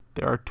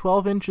There are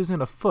 12 inches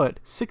in a foot,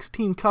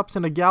 16 cups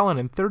in a gallon,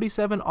 and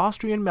 37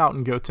 Austrian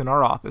mountain goats in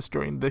our office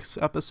during this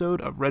episode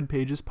of Red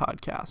Pages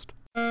Podcast.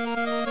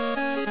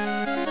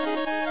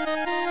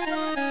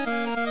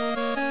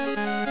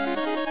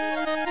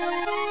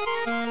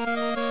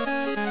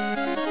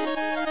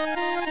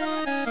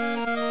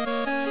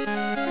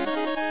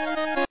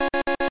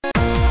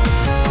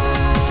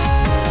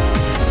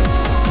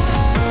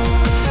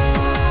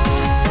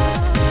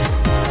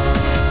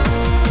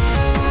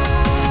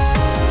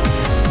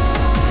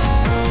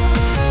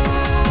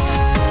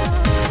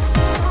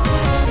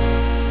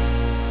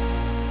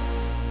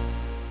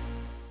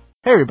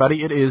 Hey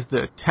everybody, it is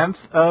the 10th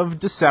of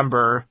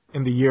December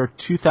in the year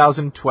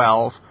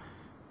 2012,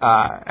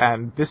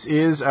 and this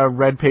is a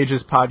Red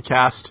Pages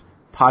podcast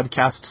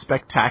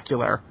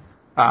spectacular.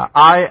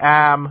 I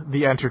am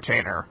the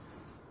entertainer,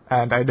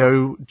 and I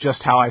know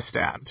just how I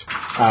stand.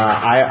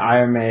 I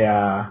am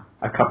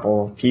a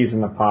couple peas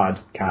in the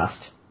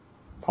podcast,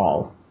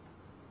 Paul.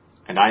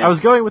 And I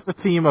was going with the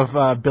theme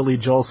of Billy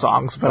Joel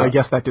songs, but I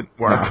guess that didn't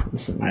work.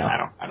 No.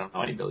 I don't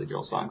know any Billy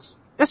Joel songs.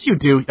 Yes, you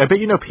do. I bet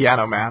you know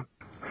Piano Man.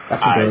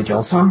 That's a Billy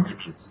Joel song? You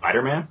mean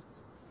Spider-Man?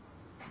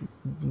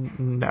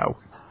 No.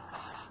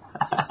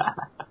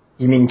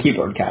 You mean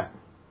Keyboard Cat?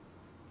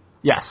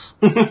 Yes.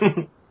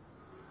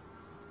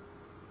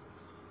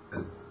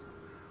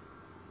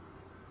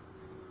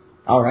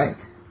 All right.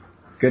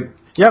 Good.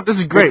 Yep, this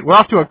is great. We're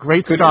off to a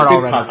great start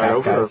already.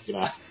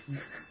 Podcast,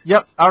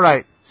 Yep, all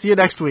right. See you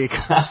next week.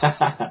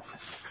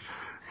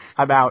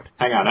 I'm out.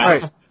 Hang on. All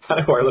right. How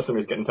do our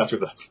listeners get in touch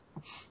with us?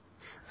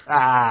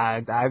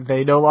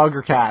 They no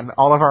longer can.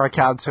 All of our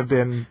accounts have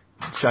been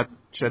shut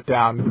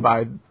down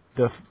by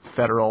the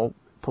federal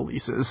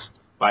polices.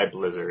 By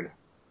Blizzard.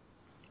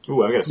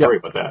 Ooh, I got a story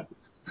about that.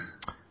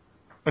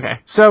 Okay,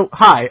 so,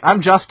 hi,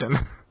 I'm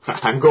Justin.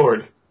 I'm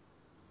Gord.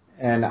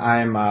 And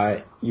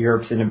I'm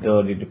Europe's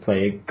inability to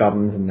play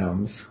Goblins and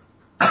Gnomes.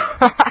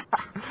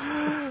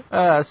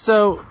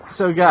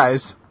 So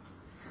guys,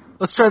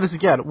 let's try this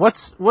again.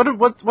 What's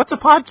a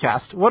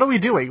podcast? What are we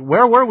doing?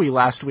 Where were we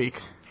last week?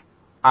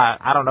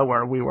 I don't know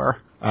where we were.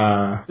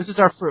 This is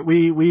our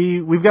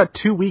we've got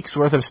 2 weeks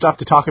worth of stuff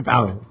to talk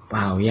about. Oh,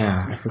 wow,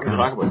 yeah. I forgot. We're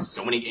talking about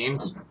so many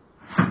games.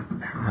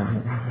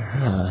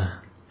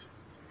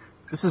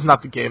 This is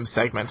not the game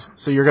segment,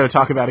 so you're going to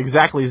talk about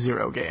exactly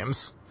 0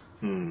 games.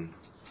 Did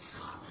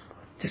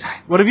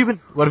I? What have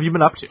you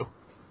been up to?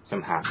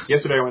 Some hacks.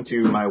 Yesterday I went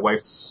to my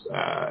wife's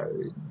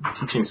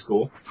teaching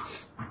school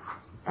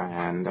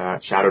and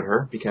shadowed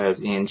her because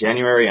in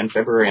January and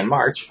February and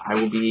March I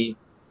will be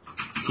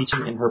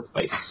teaching in her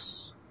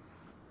place.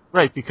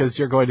 Right, because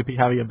you're going to be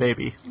having a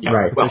baby. Yeah,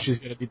 right. So she's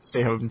going to need to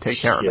stay home and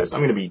take care of it. I'm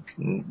going to be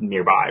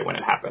nearby when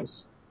it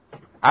happens.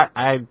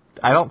 I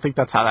don't think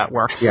that's how that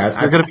works.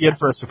 Yeah, you're going to be in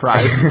for a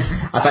surprise.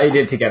 I thought you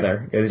did it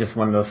together. It was just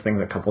one of those things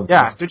that couples do.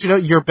 Yeah, did you know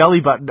your belly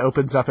button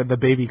opens up and the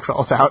baby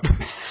crawls out?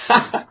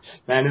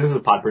 Man, this is a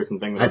pod person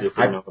thing that I just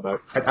didn't know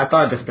about. I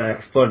thought it just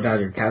exploded out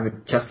of your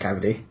chest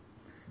cavity.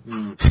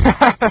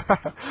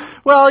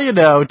 Well, you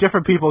know,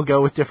 different people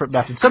go with different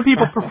methods. Some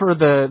people prefer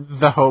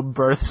the home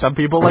birth. Some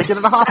people like it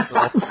in a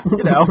hospital.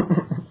 You know,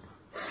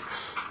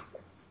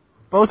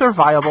 both are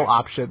viable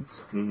options.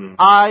 Mm-hmm.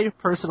 I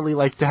personally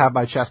like to have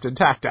my chest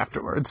intact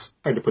afterwards.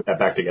 Hard to put that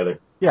back together.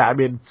 Yeah, I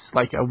mean, it's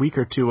like a week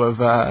or two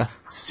of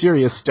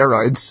serious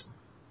steroids.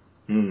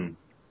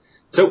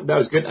 So that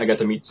was good. I got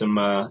to meet some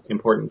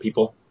important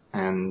people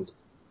and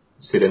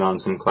sit in on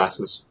some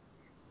classes.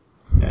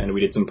 And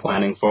we did some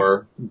planning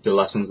for the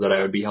lessons that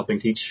I would be helping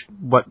teach.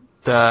 What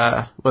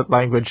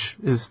language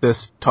is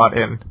this taught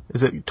in?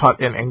 Is it taught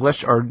in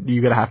English, or are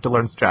you going to have to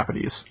learn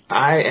Japanese?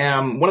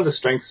 One of the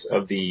strengths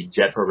of the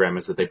JET program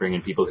is that they bring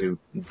in people who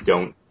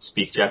don't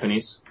speak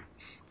Japanese,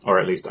 or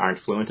at least aren't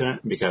fluent in it,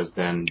 because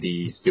then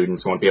the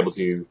students won't be able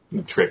to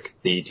trick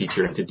the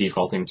teacher into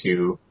defaulting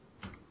to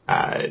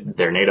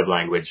their native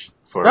language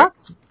for...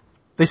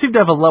 They seem to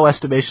have a low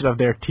estimation of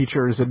their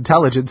teacher's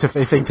intelligence if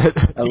they think that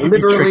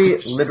literally,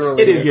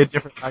 it is a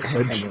different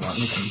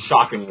language.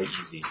 Shockingly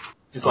easy.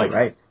 Just like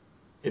right.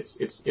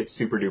 It's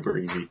super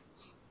duper easy,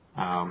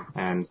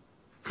 and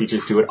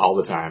teachers do it all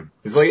the time.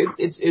 It's like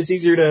it's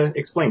easier to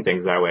explain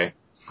things that way,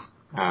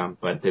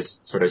 but this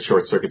sort of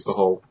short circuits the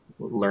whole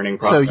learning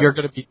process. So you're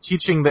going to be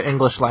teaching the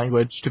English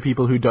language to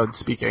people who don't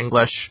speak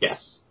English.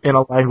 Yes. In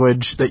a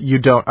language that you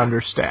don't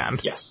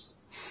understand. Yes.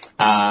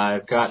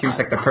 Seems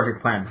like the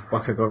perfect plan.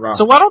 What could go wrong?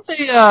 So why don't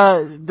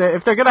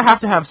if they're going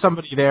to have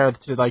somebody there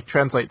to like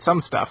translate some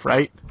stuff,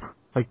 right?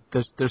 Like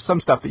there's some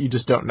stuff that you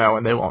just don't know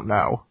and they won't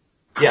know.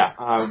 Yeah,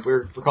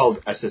 we're called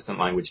assistant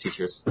language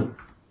teachers. So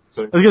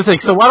I was going to say,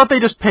 so why don't they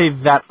just pay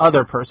that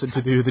other person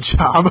to do the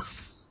job?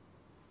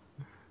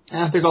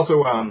 There's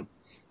also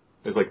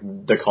there's like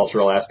the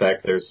cultural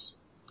aspect. There's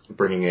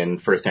bringing in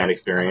first-hand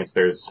experience.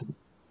 There's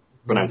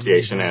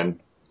pronunciation and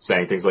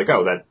saying things like,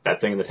 oh,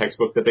 that thing in the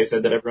textbook that they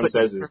said that everyone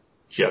says is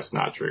just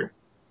not true.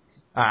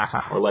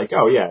 Or like,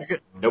 oh yeah,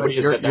 nobody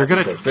has said that. You're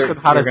going to teach them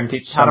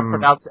how to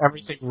pronounce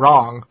everything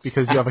wrong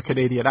because you have a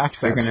Canadian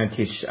accent. You're going to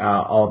teach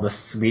all the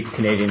sweet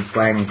Canadian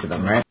slang to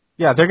them, right?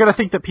 Yeah, they're going to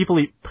think that people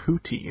eat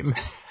poutine.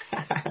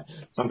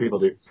 Some people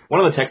do.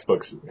 One of the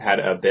textbooks had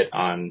a bit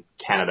on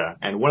Canada,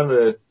 and one of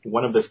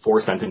the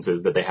 4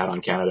 sentences that they had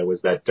on Canada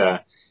was that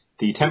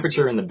the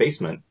temperature in the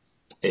basement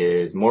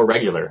is more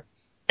regular.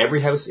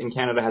 Every house in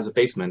Canada has a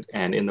basement,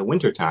 and in the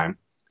wintertime,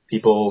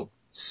 people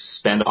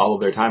spend all of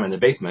their time in the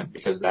basement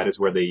because that is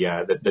where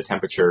the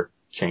temperature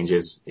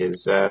changes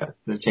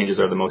the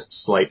changes are the most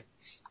slight,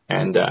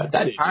 and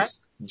that is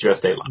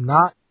just a lie.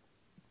 Not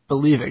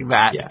believing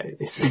that. Yeah,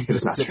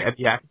 it's not true.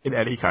 In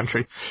any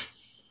country.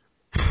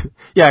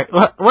 Yeah,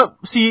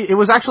 see, it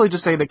was actually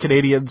just saying that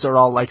Canadians are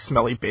all like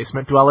smelly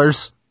basement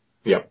dwellers.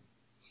 Yep.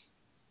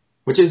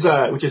 Which is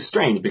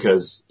strange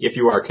because if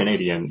you are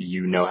Canadian,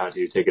 you know how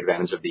to take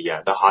advantage of the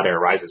hot air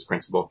rises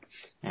principle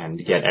and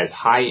get as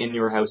high in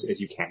your house as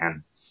you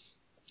can.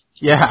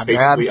 Yeah,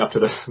 basically man. Up to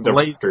the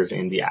rafters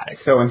in the attic.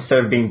 So instead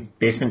of being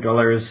basement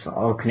dwellers,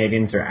 all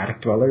Canadians are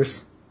attic dwellers?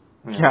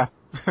 Yeah.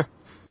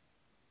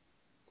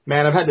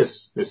 Man, I've had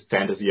this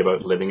fantasy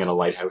about living in a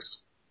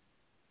lighthouse.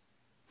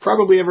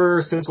 Probably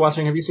ever since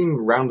watching, have you seen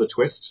Round the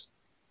Twist?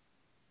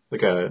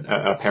 Like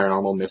a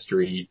paranormal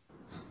mystery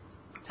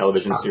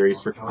television series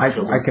for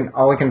children.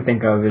 All I can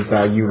think of is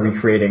you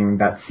recreating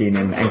that scene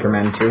in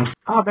Anchorman 2.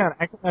 Oh man,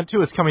 Anchorman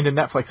 2 is coming to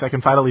Netflix. I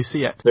can finally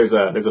see it. There's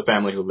a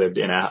family who lived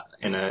in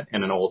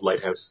an old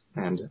lighthouse,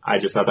 and I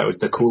just thought that was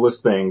the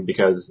coolest thing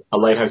because a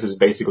lighthouse is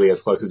basically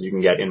as close as you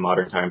can get in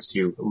modern times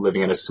to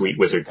living in a sweet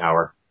wizard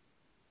tower.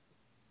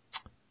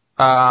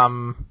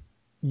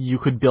 You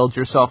could build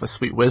yourself a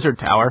sweet wizard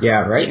tower.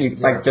 Yeah, right? You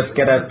just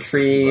get a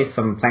tree,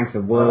 some planks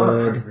of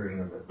wood.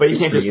 But you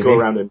can't just go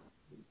around and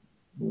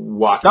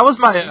walk. That was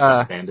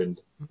my abandoned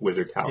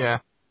wizard tower. Yeah.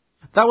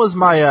 That was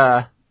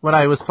my when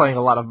I was playing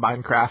a lot of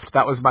Minecraft,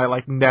 that was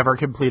my never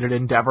completed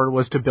endeavor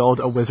was to build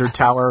a wizard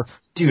tower.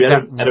 Dude,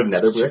 out of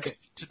nether brick?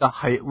 To the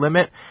height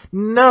limit.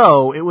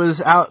 No, it was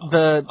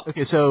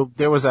okay, so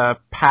there was a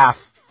path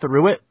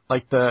through it,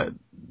 the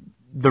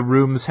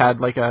rooms had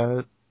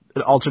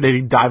an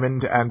alternating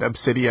diamond and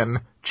obsidian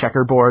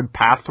checkerboard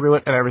path through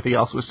it, and everything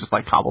else was just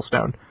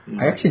cobblestone.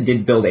 I actually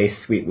did build a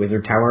sweet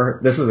wizard tower.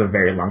 This was a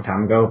very long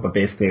time ago, but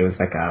basically it was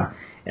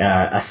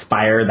a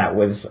spire that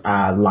was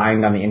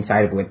lined on the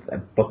inside with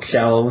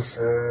bookshelves.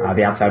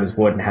 The outside was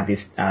wood and had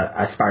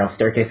a spiral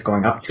staircase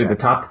going up to the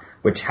top,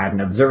 which had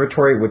an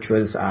observatory, which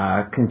was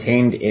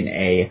contained in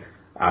a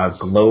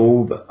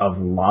globe of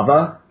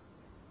lava.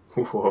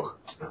 Whoa.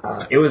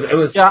 It was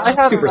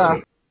super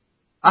sweet.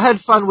 I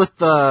had fun with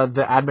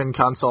the admin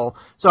console.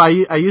 So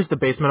I used the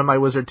basement of my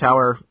wizard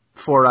tower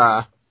for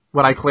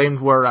what I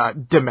claimed were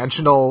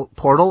dimensional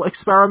portal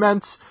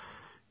experiments.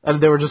 And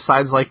there were just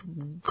signs like,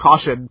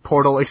 caution,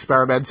 portal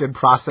experiments in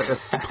process.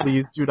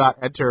 Please do not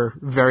enter.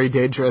 Very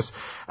dangerous.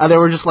 And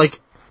there were just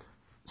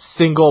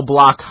single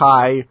block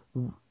high,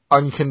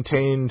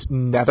 uncontained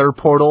nether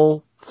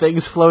portal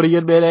things floating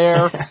in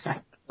midair.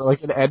 Or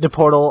an end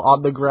portal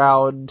on the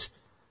ground.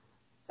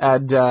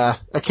 And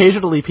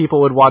occasionally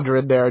people would wander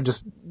in there and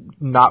just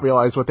not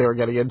realize what they were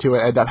getting into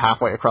and end up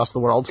halfway across the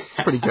world.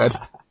 Pretty good.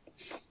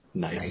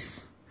 Nice.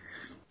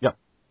 Yep.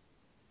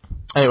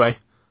 Anyway,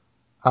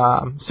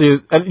 so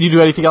you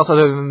do anything else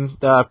other than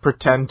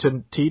pretend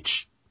to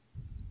teach?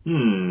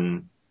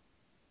 I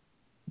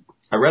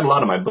read a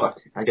lot of my book.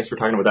 I guess we're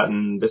talking about that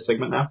in this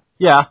segment now?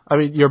 Yeah. I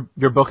mean,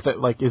 your book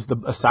that is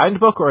the assigned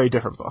book or a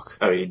different book?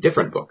 A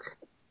different book.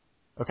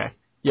 Okay.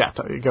 Yeah,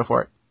 go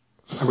for it.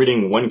 I'm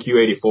reading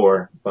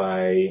 1Q84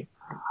 by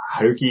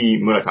Haruki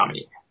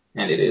Murakami,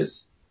 and it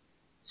is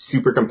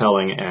super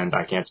compelling, and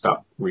I can't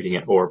stop reading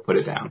it or put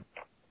it down.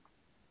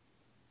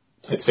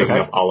 It's taking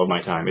up all of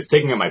my time. It's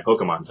taking up my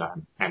Pokemon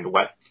time. And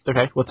what?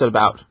 Okay, what's it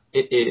about?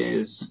 It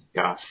is,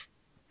 gosh,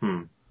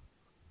 I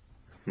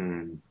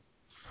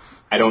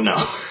don't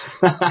know.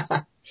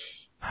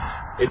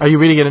 Are you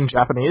reading it in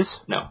Japanese?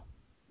 No,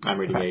 I'm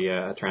reading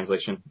a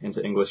translation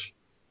into English.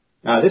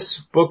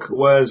 This book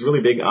was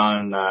really big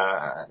on,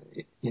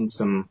 in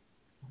some,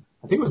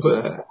 I think it was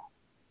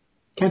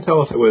can't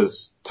tell if it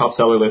was top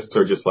seller lists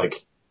or just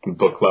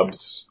book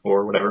clubs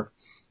or whatever,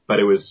 but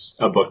it was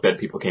a book that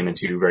people came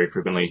into very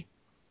frequently,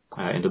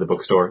 into the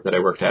bookstore that I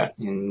worked at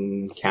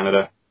in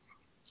Canada,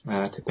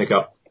 to pick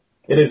up.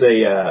 It is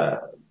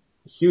a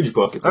huge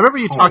book. It's I remember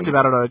you talked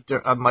about it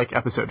on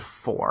episode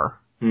 4.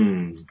 I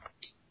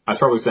was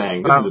probably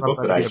saying, this is a book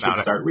that I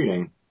should start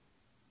reading.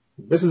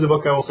 This is a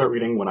book I will start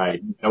reading when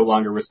I no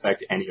longer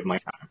respect any of my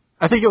time.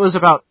 I think it was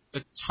about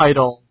the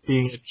title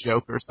being a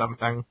joke or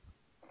something.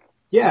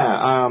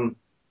 Yeah,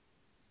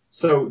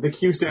 so the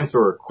Q stands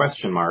for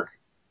question mark,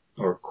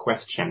 or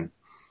question.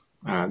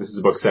 This is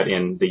a book set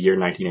in the year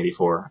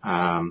 1984.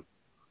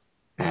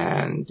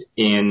 And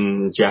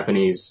in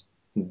Japanese,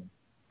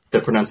 the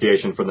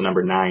pronunciation for the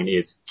number 9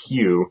 is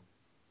Q.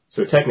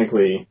 So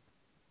technically,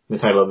 the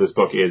title of this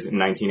book is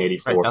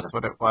 1984. Right, that's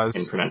what it was.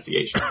 In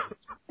pronunciation.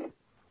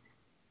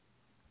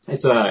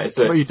 It's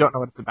But you don't know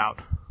what it's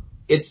about.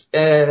 It's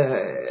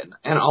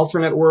an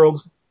alternate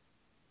world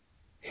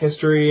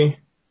history.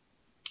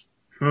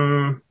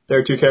 There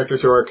are 2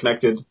 characters who are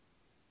connected,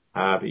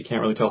 but you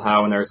can't really tell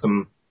how, and there are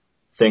some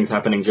things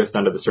happening just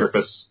under the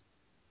surface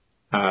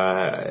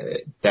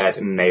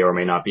that may or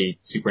may not be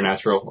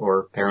supernatural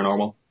or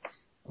paranormal,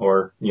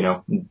 or,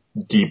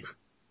 deep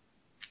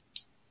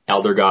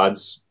elder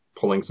gods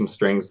pulling some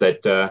strings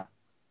that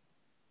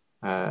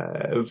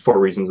for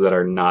reasons that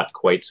are not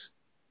quite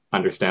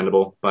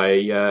understandable by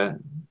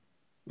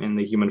in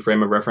the human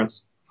frame of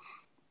reference.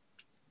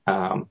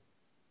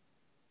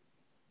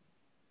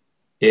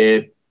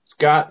 It's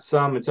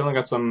only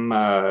got some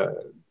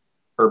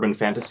urban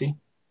fantasy.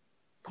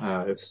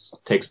 It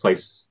takes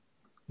place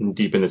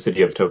deep in the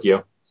city of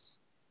Tokyo.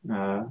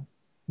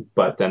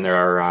 But then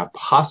there are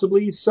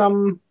possibly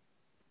some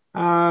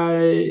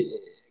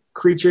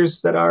creatures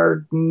that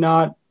are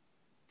not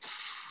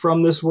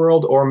from this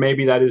world, or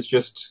maybe that is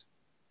just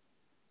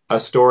a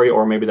story,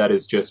 or maybe that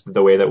is just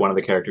the way that one of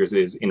the characters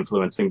is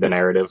influencing the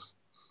narrative,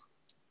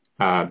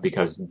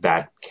 because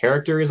that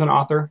character is an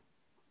author.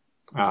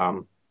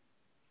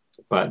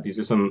 But these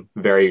are some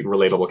very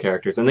relatable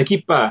characters, and they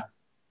keep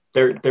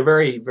they're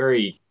very,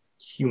 very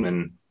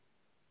human.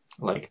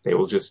 Like, they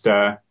will just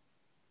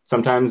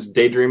sometimes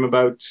daydream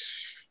about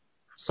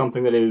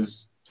something that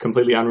is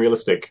completely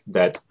unrealistic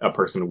that a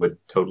person would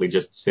totally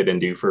just sit and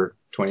do for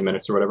 20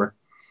 minutes or whatever.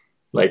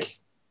 Like,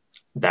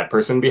 that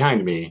person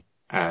behind me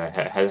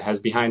has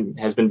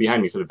been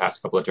behind me for the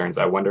past couple of turns.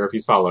 I wonder if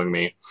he's following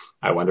me.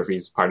 I wonder if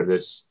he's part of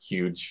this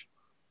huge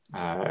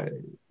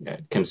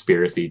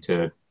conspiracy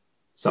to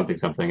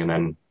something, and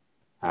then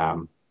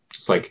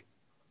just like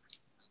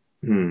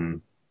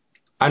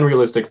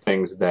unrealistic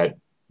things that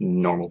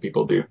normal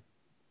people do.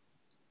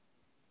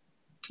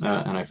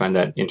 And I find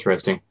that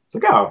interesting. It's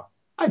like, oh,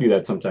 I do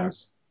that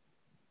sometimes.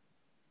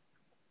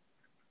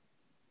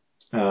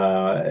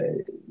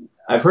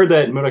 I've heard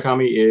that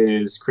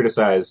Murakami is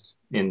criticized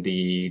in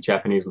the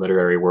Japanese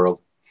literary world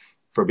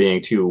for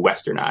being too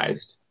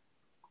westernized.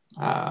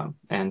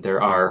 And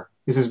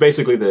this is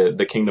basically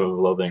the kingdom of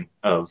loathing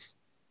of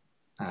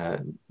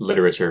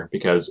literature,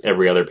 because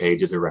every other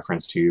page is a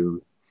reference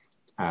to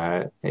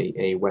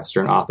a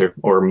Western author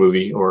or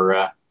movie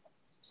or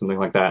something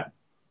like that.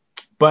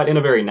 But in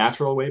a very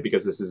natural way,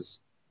 because this is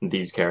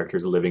these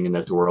characters living in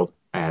this world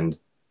and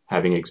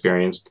having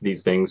experienced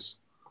these things.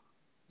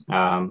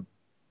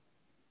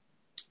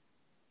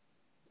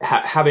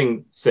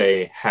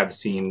 Have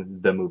seen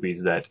the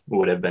movies that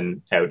would have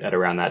been out at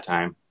around that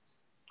time,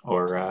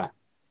 or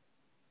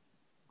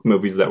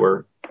movies that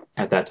were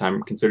at that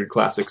time considered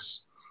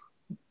classics,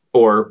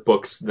 or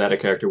books that a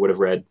character would have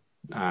read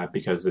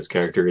because this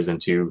character is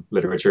into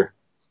literature.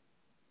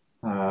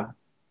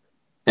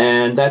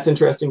 And that's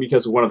interesting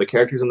because one of the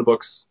characters in the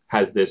books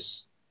has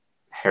this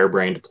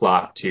harebrained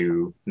plot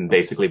to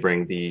basically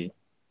bring the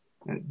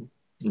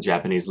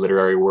Japanese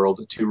literary world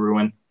to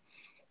ruin.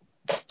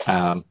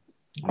 I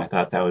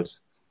thought that was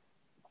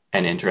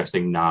an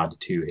interesting nod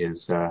to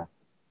his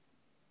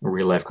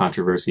real-life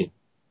controversy.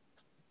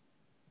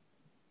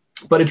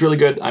 But it's really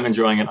good. I'm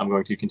enjoying it. I'm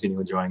going to continue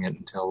enjoying it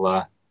until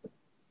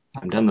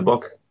I'm done the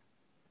book.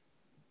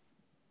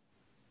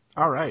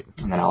 All right.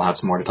 And then I'll have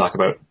some more to talk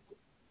about.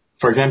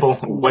 For example,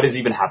 what is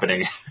even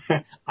happening?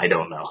 I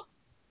don't know.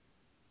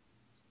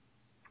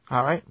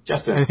 All right.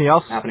 Justin, anything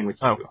else happening with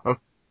you? Oh,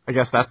 I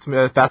guess that's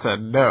a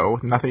no.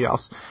 Nothing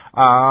else.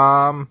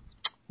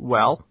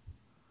 Well,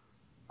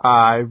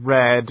 I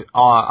read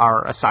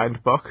our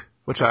assigned book,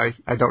 which I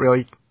don't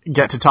really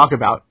get to talk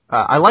about.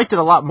 I liked it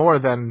a lot more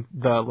than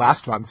the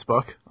last month's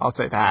book. I'll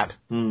say that.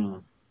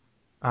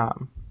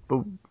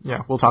 But yeah,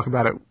 we'll talk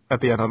about it at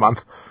the end of the month.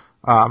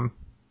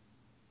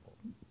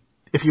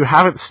 If you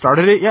haven't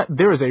started it yet,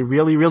 there is a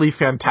really, really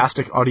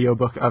fantastic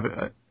audiobook of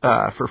it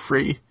for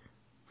free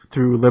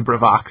through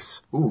LibriVox.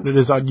 It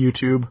is on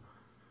YouTube.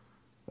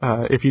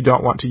 If you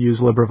don't want to use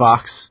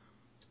LibriVox,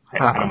 I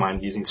don't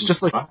mind using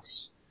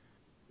LibriVox.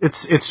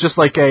 It's just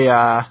like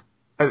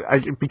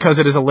because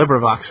it is a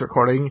LibriVox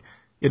recording,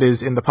 it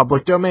is in the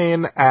public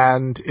domain,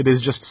 and it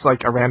is just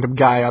like a random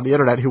guy on the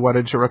internet who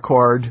wanted to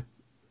record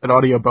an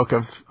audiobook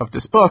of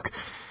this book,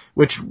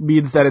 which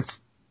means that it's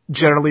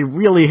generally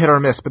really hit or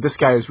miss, but this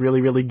guy is really,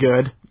 really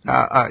good.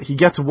 He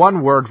gets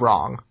one word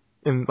wrong,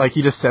 and like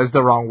he just says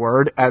the wrong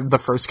word, and the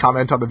first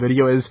comment on the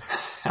video is,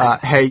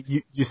 hey,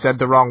 you said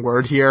the wrong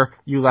word here.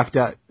 You left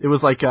out, it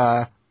was like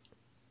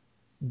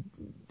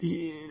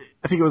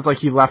I think it was like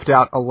he left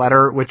out a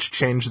letter which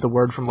changed the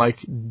word from like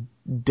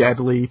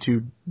deadly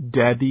to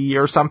deady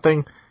or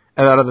something.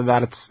 And other than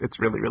that, it's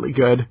really, really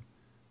good.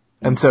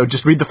 And so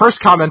just read the first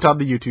comment on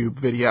the YouTube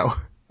video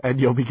and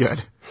you'll be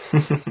good.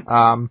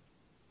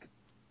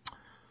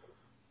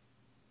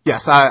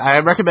 Yes, I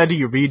recommend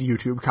you read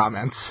YouTube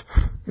comments.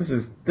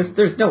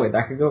 There's no way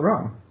that could go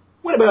wrong.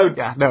 What about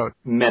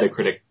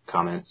Metacritic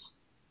comments?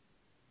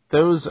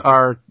 Those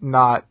are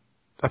not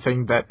a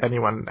thing that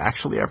anyone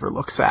actually ever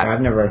looks at.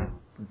 I've never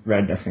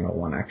read a single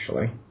one,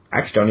 actually. I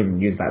actually don't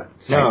even use that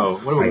site. No,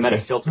 what about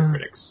Metafilter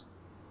critics?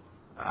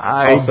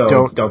 I also,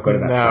 don't go to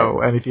that know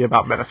site. anything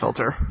about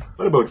Metafilter.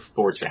 What about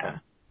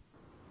 4chan?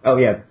 Oh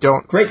yeah,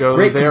 don't great go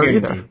there community.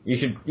 either.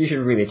 You should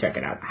really check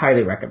it out.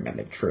 Highly recommend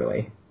it,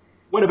 truly.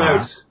 What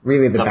about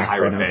really the the backbone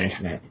Pirate of the Bay?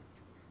 internet?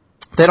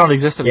 They don't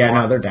exist anymore.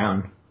 Yeah, no, they're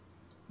down.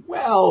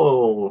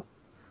 Well,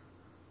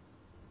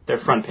 their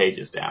front page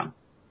is down.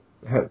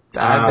 They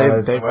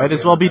might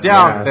as well be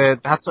down. Yeah.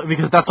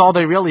 Because that's all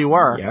they really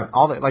were. Yep.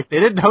 They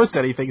didn't host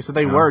anything, so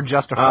they were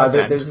just a front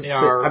end. They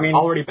are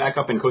already back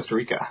up in Costa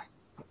Rica.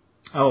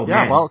 Oh, yeah,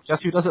 man. well,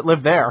 guess who doesn't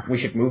live there?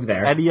 We should move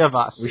there. Any of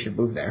us. We should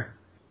move there.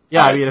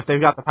 Yeah, I mean, if they've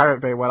got the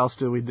Pirate Bay, what else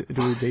do we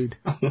need?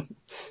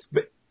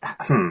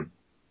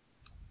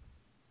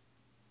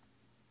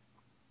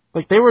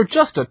 They were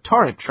just a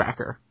torrent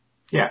tracker.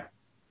 Yeah.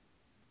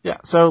 Yeah,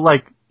 so,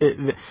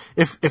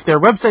 if their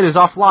website is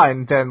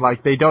offline, then,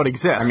 they don't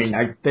exist. I mean,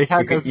 they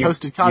had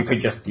posted content.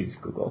 You could just use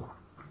Google,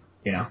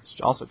 It's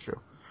also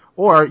true.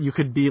 Or you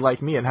could be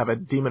like me and have a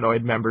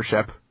Demonoid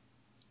membership.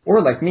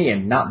 Or like me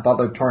and not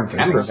bother torrenting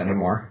things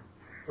anymore.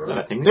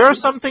 There are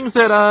some things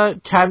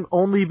that can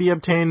only be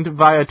obtained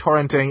via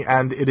torrenting,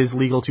 and it is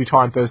legal to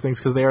torrent those things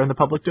because they are in the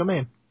public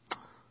domain.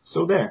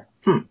 So there.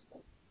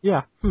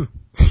 Yeah.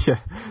 Yeah.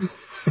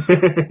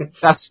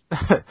 That's...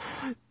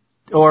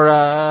 or,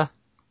 I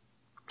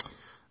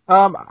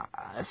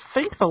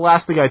think the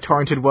last thing I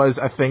torrented was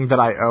a thing that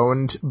I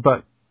owned,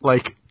 but,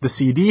 the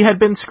CD had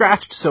been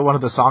scratched, so one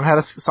of the songs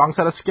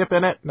had a skip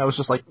in it, and I was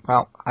just like,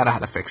 well, I know how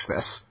to fix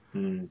this.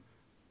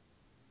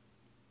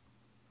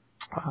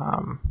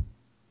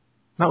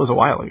 That was a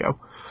while ago.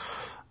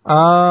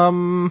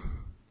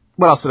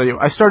 What else did I do?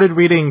 I started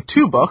reading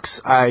 2 books.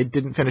 I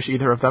didn't finish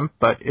either of them,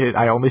 but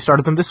I only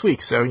started them this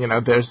week, so,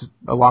 there's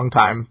a long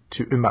time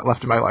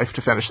left in my life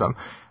to finish them.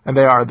 And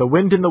they are The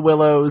Wind in the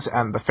Willows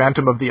and The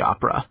Phantom of the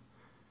Opera.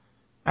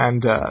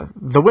 And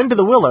The Wind in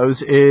the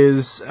Willows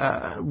is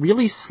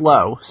really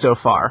slow so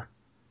far.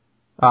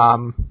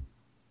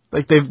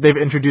 They've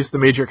introduced the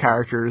major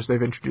characters.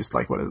 They've introduced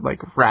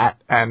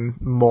Rat and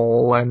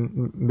Mole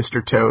and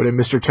Mr. Toad, and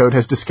Mr. Toad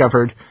has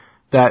discovered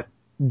that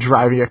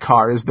driving a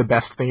car is the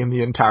best thing in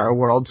the entire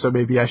world, so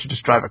maybe I should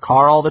just drive a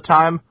car all the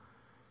time.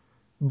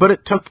 But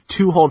it took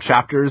 2 whole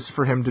chapters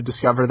for him to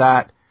discover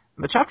that.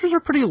 The chapters are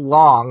pretty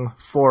long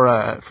for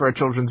a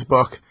children's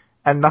book,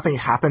 and nothing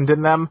happened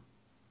in them.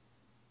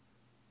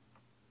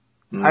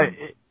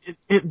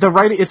 The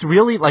writing, it's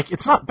really,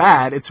 it's not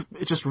bad, it's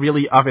just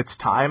really of its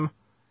time.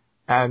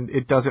 And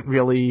it doesn't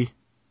really...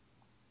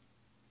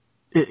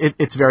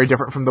 It's very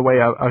different from the way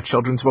a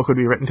children's book would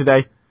be written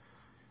today.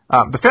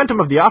 The Phantom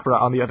of the Opera,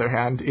 on the other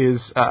hand,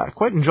 is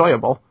quite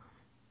enjoyable.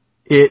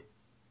 It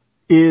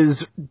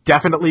is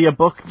definitely a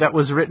book that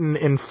was written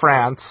in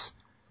France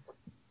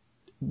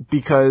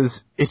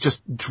because it just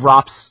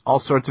drops all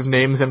sorts of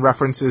names and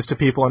references to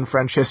people in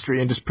French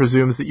history and just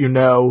presumes that you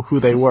know who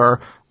they were,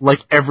 like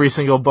every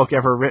single book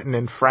ever written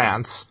in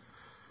France.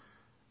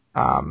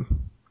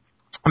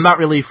 I'm not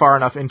really far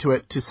enough into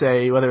it to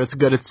say whether it's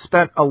good. It's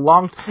got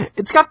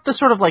the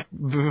sort of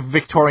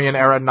Victorian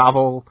era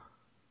novel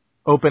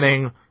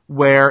opening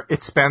where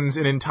it spends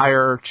an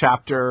entire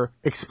chapter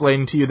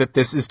explaining to you that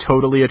this is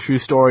totally a true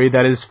story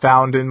that is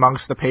found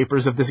amongst the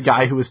papers of this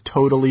guy who is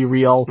totally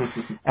real,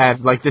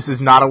 and this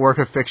is not a work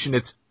of fiction.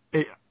 It's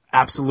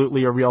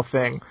absolutely a real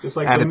thing,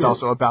 and it's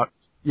also about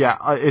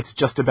it's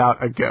just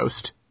about a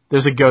ghost.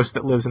 There's a ghost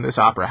that lives in this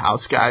opera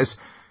house, guys.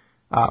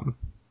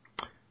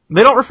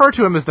 They don't refer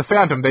to him as the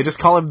Phantom, they just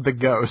call him the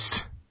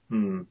Ghost.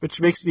 Which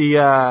makes me,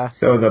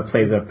 So the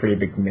play's a pretty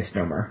big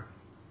misnomer.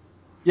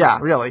 Yeah,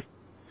 really.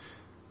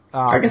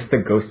 I guess the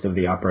Ghost of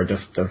the Opera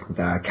just doesn't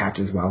catch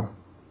as well.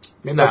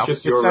 Maybe that's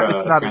just your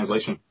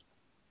translation.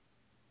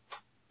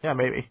 Yeah,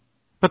 maybe.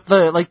 But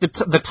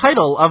the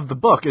title of the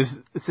book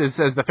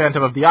says The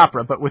Phantom of the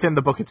Opera, but within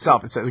the book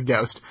itself it says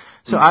Ghost.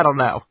 So I don't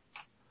know.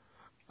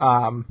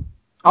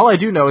 All I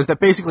do know is that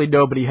basically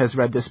nobody has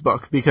read this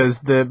book because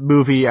the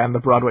movie and the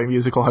Broadway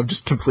musical have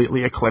just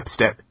completely eclipsed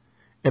it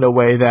in a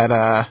way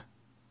that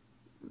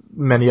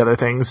many other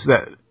things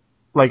that,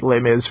 like Les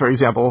Mis, for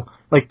example,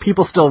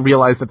 people still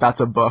realize that that's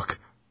a book.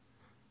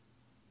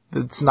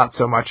 It's not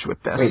so much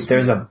with this. Wait,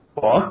 there's a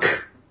book?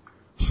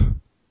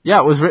 Yeah,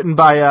 it was written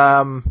by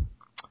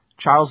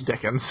Charles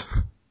Dickens.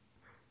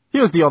 He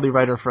was the only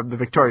writer from the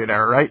Victorian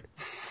era, right?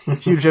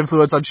 Huge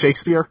influence on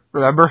Shakespeare,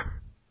 remember?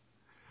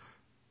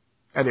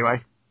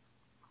 Anyway.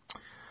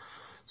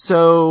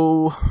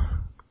 So,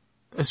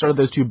 I started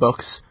those 2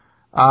 books.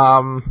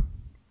 I'm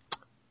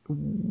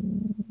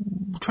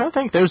trying to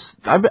think.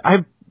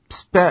 I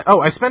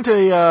spent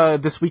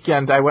this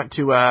weekend. I went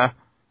to a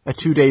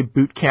 2-day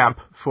boot camp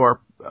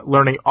for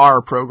learning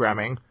R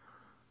programming.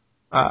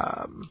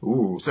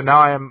 So now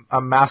I am a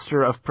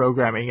master of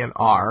programming in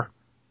R.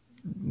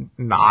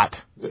 Not.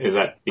 Is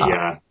that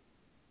the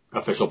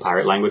official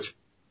pirate language?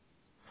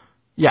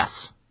 Yes.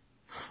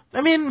 I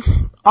mean,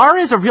 R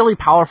is a really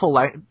powerful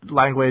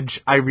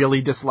language. I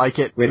really dislike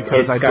it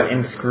because it's got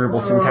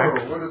inscrutable syntax.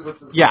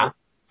 Yeah.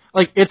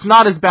 It's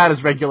not as bad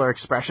as regular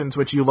expressions,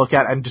 which you look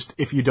at and just,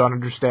 if you don't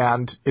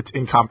understand, it's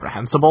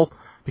incomprehensible,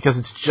 because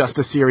it's just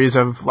a series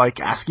of,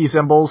 ASCII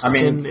symbols. I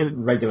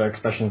mean, regular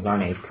expressions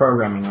aren't a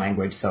programming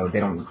language, so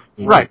they don't...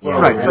 Right.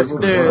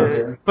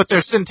 But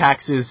their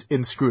syntax is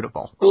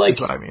inscrutable, is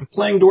what I mean.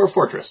 Playing Dwarf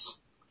Fortress.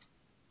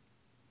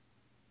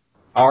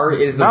 R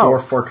is the No.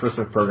 dwarf fortress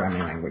of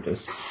programming languages.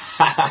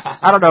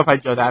 I don't know if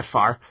I'd go that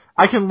far.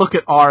 I can look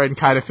at R and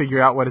kind of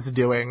figure out what it's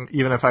doing,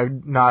 even if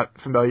I'm not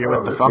familiar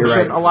with the function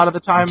right. a lot of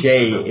the time.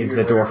 J is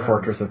the dwarf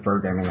fortress of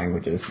programming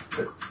languages.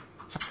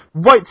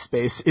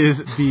 Whitespace is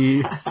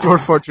the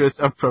dwarf fortress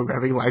of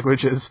programming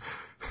languages.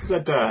 Is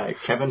that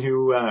Kevin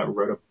who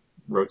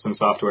wrote some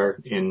software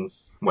in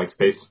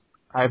Whitespace?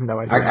 I have no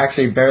idea.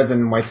 Actually, better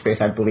than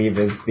Whitespace, I believe,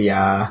 is the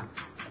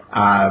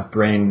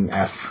Brain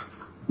F.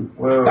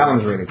 Whoa. That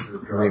one's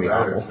really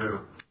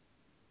awful.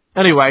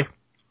 Anyway,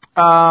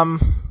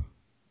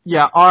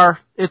 yeah, R.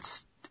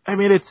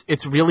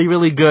 It's really,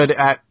 really good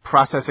at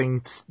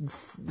processing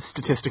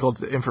statistical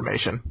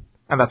information,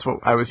 and that's what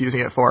I was using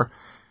it for.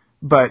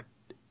 But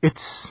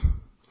it's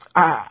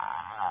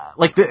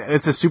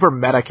it's a super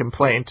meta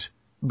complaint.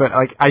 But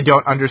I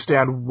don't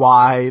understand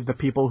why the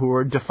people who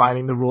were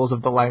defining the rules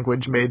of the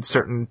language made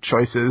certain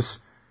choices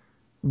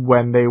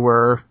when they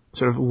were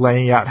sort of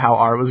laying out how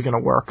R was going to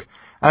work.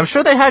 And I'm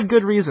sure they had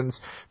good reasons.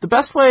 The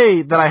best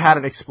way that I had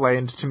it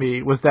explained to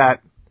me was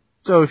that,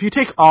 so if you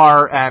take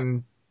R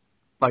and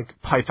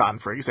Python,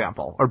 for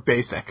example, or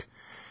BASIC.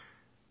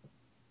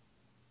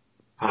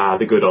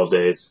 The good old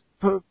days.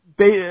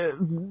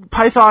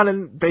 Python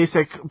and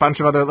BASIC, a bunch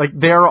of other,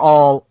 they're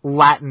all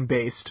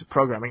Latin-based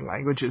programming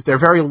languages. They're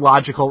very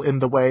logical in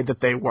the way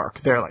that they work.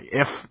 They're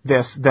if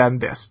this, then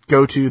this,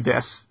 go to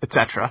this,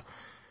 etc.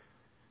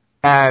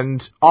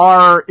 And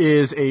R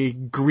is a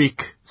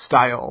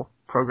Greek-style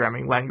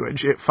programming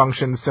language. It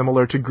functions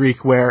similar to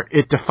Greek, where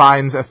it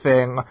defines a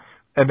thing,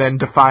 and then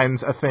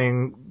defines a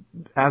thing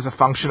as a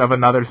function of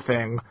another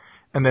thing,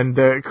 and then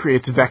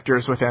creates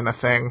vectors within a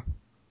thing.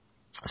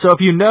 So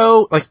if you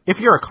know, if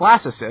you're a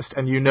classicist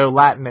and you know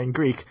Latin and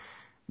Greek,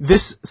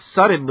 these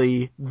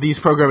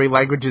programming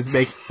languages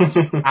make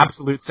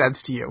absolute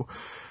sense to you.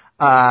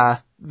 He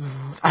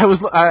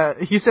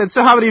said,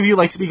 so how many of you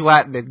speak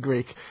Latin and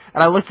Greek?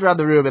 And I looked around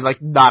the room and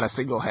not a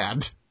single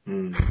hand.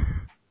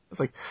 It's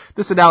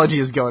this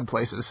analogy is going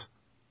places.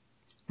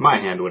 My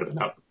hand would have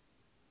been up.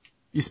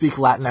 You speak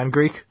Latin and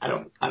Greek? I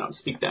don't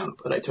speak them,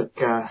 but I took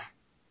them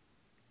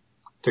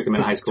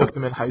in high school. Took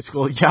them in high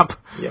school, yep.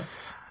 Yeah.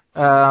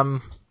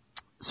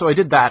 So I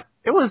did that.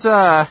 It was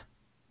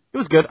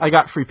good. I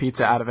got free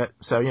pizza out of it,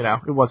 so,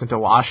 it wasn't a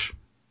wash.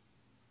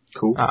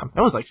 Cool. It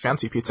was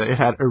fancy pizza. It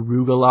had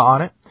arugula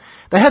on it.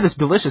 They had this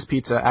delicious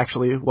pizza,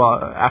 actually,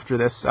 after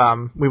this.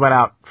 We went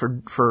out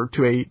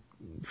to a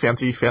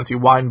fancy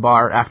wine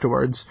bar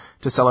afterwards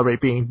to celebrate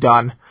being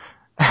done.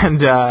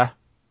 And,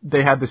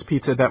 they had this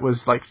pizza that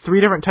was 3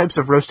 different types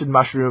of roasted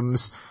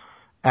mushrooms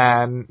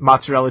and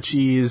mozzarella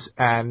cheese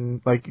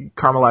and,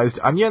 caramelized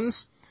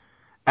onions.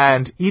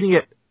 And eating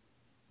it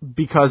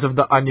because of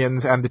the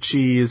onions and the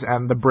cheese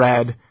and the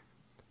bread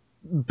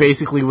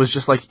basically was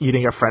just like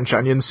eating a French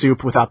onion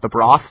soup without the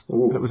broth.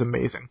 Ooh. It was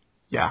amazing.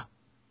 Yeah.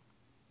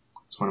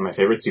 It's one of my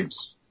favorite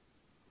soups.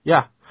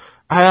 Yeah.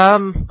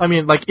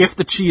 If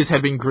the cheese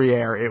had been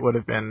Gruyere, it would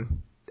have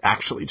been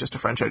actually just a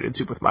French onion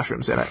soup with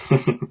mushrooms in it.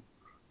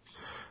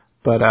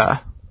 But,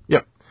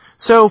 yep.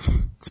 So,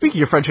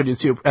 speaking of French onion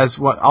soup,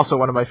 also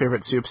one of my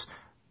favorite soups,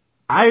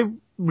 I'm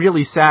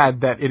really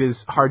sad that it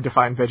is hard to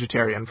find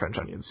vegetarian French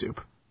onion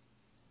soup.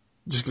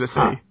 Just gonna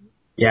say.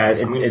 Yeah,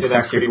 it's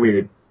actually pretty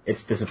weird.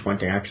 It's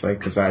disappointing, actually,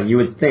 because you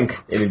would think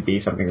it would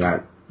be something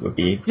that would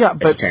be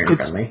vegetarian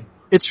friendly.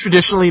 It's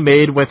traditionally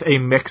made with a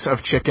mix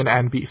of chicken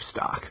and beef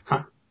stock.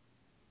 Huh.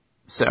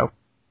 So,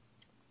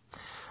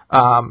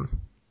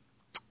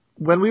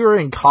 when we were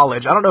in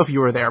college, I don't know if you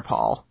were there,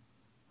 Paul.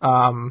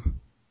 I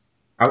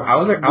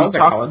was at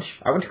college.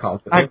 I went to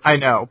college with you. I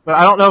know, but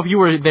I don't know if you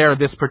were there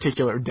this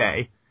particular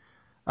day.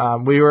 I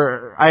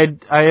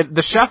had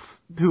the chef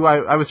who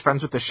I was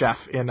friends with the chef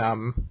in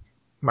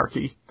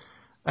Marquis,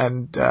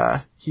 and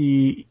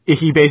he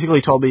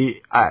basically told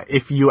me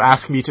if you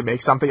ask me to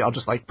make something, I'll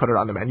just put it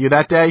on the menu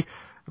that day.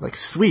 I'm like,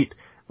 sweet,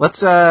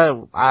 let's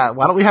why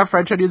don't we have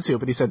French onion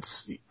soup? And he said,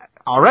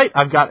 all right,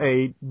 I've got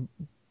a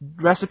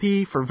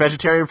recipe for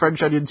vegetarian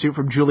French onion soup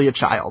from Julia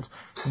Child.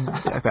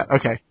 I thought,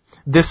 okay,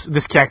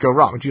 this can't go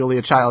wrong.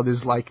 Julia Child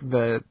is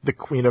the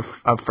queen of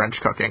French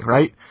cooking,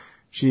 right?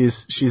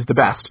 She's the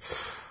best.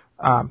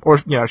 Or,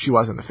 she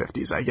was in the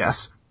 50s, I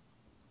guess.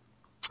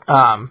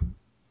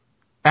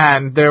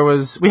 And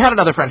we had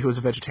another friend who was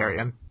a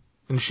vegetarian,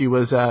 and she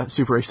was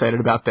super excited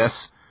about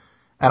this,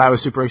 and I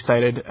was super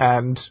excited,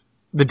 and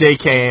the day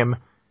came,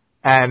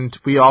 and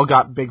we all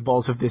got big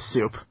bowls of this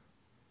soup,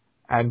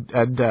 and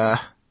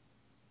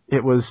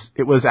it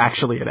was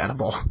actually an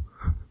edible.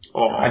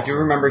 Oh, I do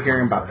remember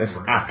hearing about this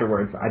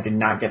afterwards. I did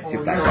not get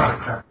soup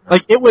that day.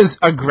 It was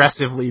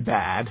aggressively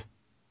bad.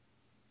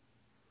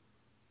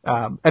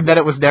 And then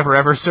it was never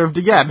ever served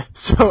again.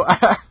 So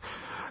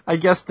I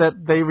guess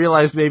that they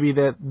realized maybe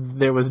that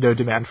there was no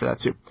demand for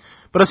that soup.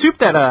 But a soup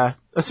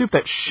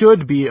that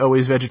should be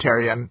always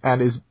vegetarian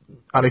and is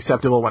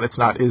unacceptable when it's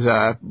not is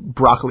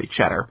broccoli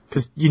cheddar,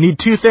 because you need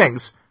two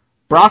things: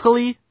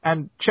 broccoli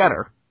and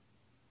cheddar.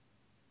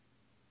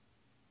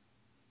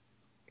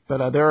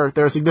 But there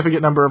are a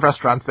significant number of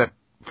restaurants that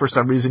for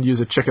some reason use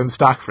a chicken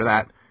stock for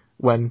that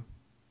when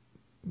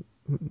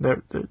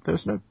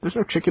There's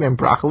no chicken in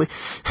broccoli.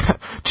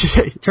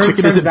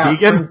 Chicken isn't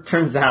vegan.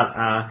 Turns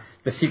out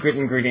the secret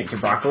ingredient to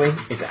broccoli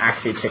is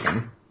actually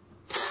chicken.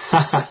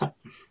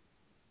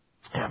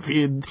 Yeah, if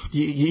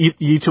you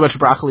eat too much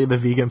broccoli, the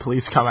vegan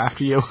police come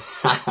after you.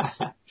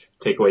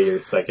 Take away your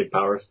psychic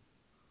powers.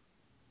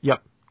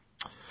 Yep.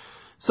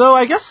 So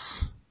I guess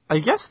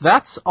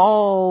that's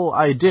all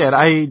I did.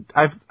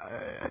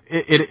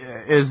 It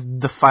is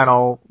the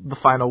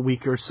final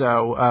week or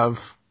so of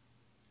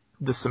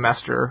the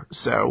semester,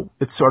 so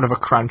it's sort of a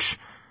crunch.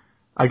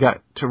 I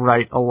got to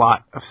write a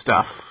lot of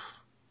stuff.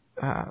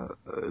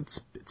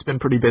 It's been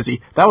pretty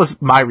busy. That was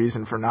my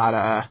reason for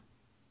not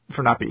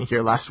being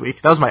here last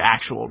week. That was my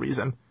actual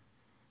reason.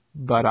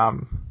 But I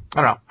don't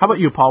know. How about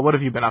you, Paul? What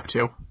have you been up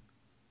to?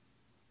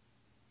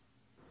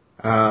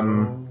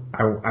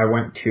 I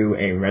went to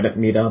a Reddit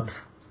meetup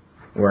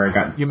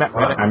where You met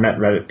Reddit? I met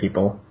Reddit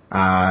people.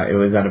 It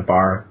was at a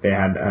bar. They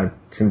had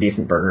some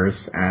decent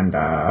burgers and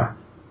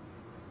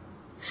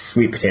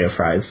sweet potato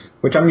fries,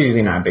 which I'm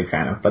usually not a big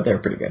fan of, but they're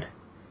pretty good.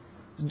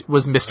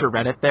 Was Mr.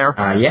 Reddit there?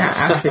 Yeah,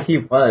 actually he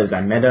was.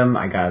 I met him.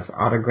 I got his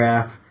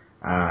autograph.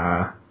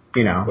 What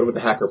about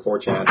the hacker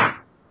 4chan?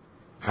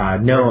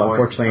 No,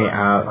 unfortunately,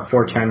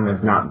 4chan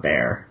was not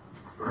there.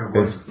 It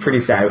was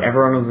pretty sad.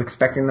 Everyone was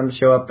expecting them to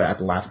show up, but at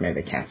the last minute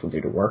they canceled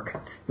due to work.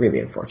 Really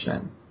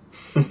unfortunate.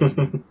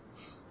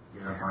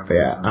 But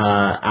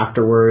yeah,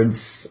 afterwards,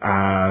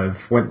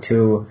 went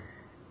to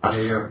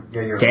a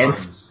dance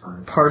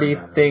party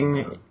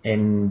thing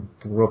in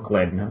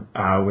Brooklyn.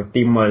 The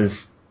theme was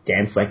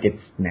Dance Like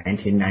It's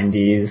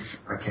 1990s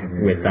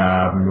with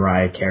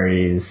Mariah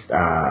Carey's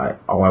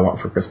All I Want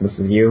for Christmas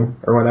Is You,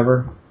 or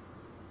whatever.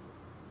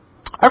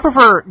 I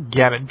prefer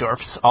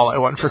Ganondorf's All I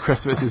Want for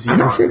Christmas Is You.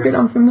 I'm actually a bit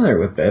unfamiliar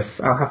with this.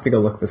 I'll have to go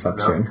look this up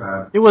soon.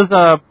 It was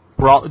a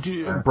Brawl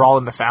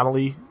in the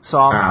Family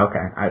song.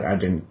 Okay. I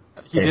didn't.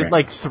 He did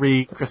like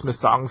 3 Christmas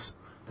songs.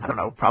 I don't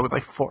know, probably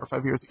like 4 or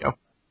 5 years ago.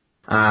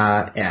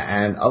 Yeah,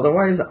 and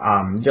otherwise,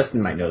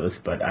 Justin might know this,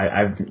 but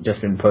I've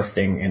just been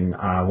posting in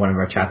one of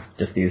our chats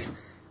just these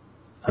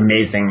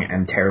amazing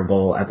and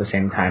terrible at the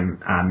same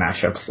time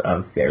mashups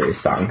of various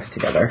songs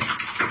together.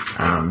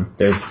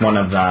 There's one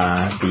of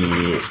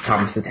the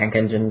Thomas the Tank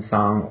Engine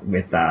song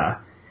with the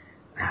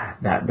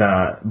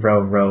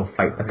Row Row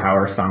Fight the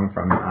Power song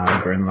from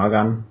Gurren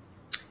Lagann.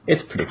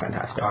 It's pretty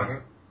fantastic.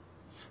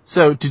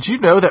 So, did you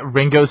know that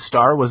Ringo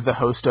Starr was the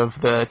host of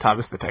the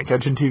Thomas the Tank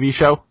Engine TV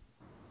show?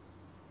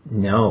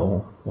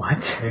 No. What?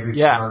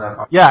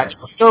 Yeah.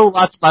 So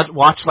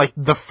watch like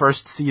the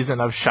first season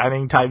of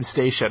Shining Time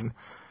Station.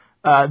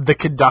 The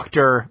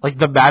conductor, like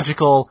the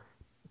magical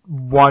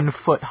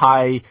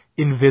 1-foot-high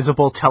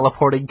invisible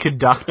teleporting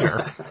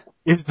conductor,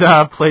 is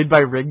played by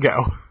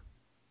Ringo.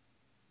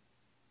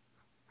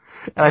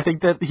 And I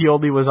think that he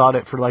only was on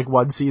it for like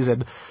 1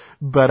 season.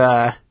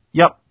 But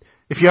yep.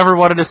 If you ever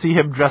wanted to see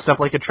him dressed up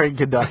like a train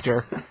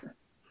conductor,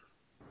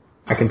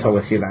 I can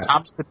totally see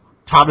that.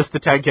 Thomas the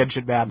Tank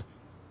Engine Man.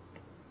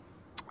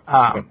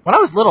 When I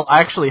was little,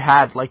 I actually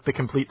had like the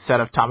complete set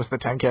of Thomas the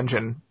Tank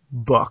Engine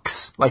books,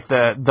 like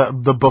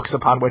the books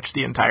upon which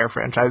the entire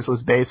franchise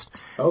was based.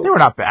 Oh. They were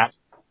not bad,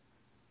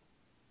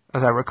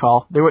 as I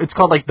recall. It's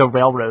called like the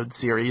Railroad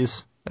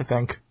series, I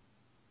think.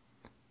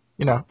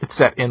 It's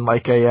set in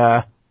like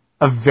a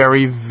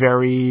very,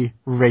 very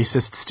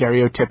racist,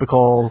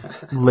 stereotypical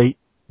late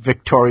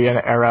Victorian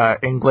era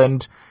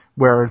England,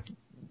 where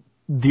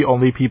the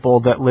only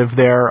people that live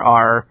there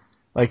are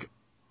like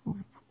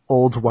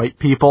old white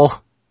people.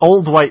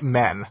 Old white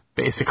men,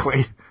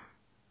 basically.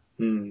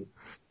 And,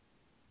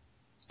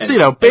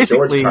 so,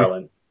 basically... George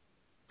Carlin.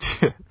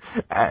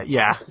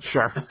 Yeah,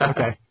 sure.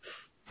 Okay.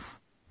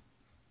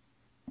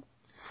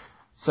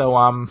 So,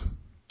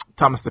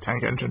 Thomas the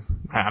Tank Engine,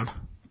 man.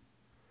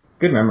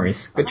 Good memories.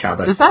 Good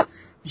childhood. Is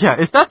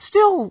there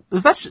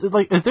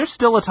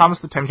still a Thomas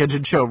the Tank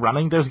Engine show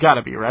running? There's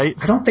gotta be, right?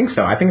 I don't think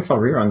so. I think it's all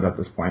reruns at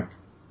this point.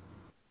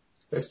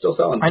 They're still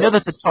selling. I know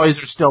that the toys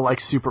are still, like,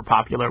 super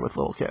popular with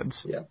little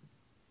kids. Yeah.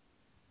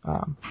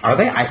 Are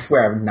they? I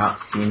swear I've not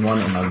seen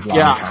one in a long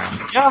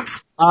time. Yeah.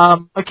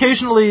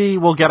 Occasionally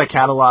we'll get a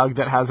catalog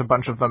that has a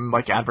bunch of them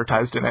like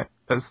advertised in it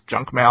as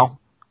junk mail,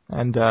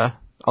 and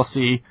I'll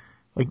see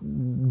like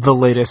the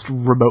latest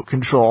remote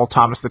control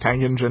Thomas the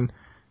Tank Engine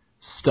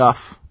stuff,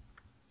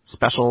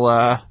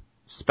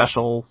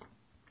 special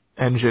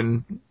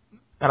engine,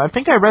 and I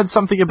think I read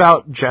something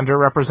about gender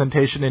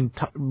representation in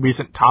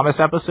recent Thomas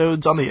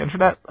episodes on the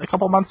internet a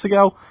couple months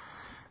ago.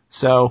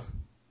 So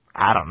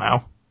I don't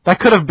know. That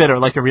could have been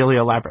like a really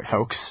elaborate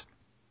hoax.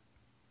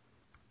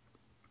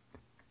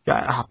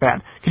 Yeah,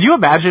 man. Can you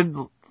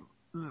imagine?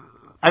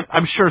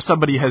 I'm sure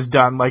somebody has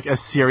done like a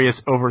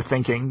serious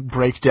overthinking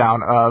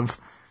breakdown of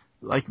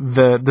like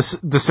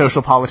the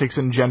social politics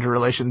and gender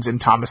relations in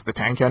Thomas the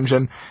Tank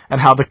Engine,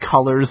 and how the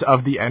colors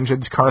of the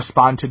engines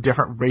correspond to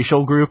different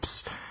racial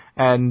groups,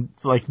 and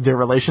like their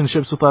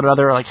relationships with one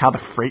another, like how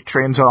the freight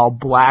trains are all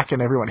black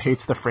and everyone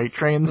hates the freight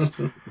trains.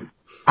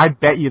 I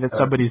bet you that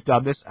somebody's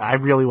done this. I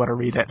really want to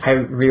read it. I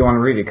really want to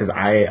read it because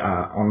I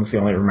honestly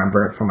only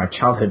remember it from my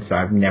childhood, so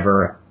I've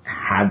never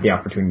had the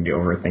opportunity to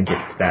overthink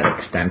it to that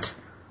extent.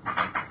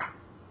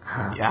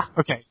 Yeah.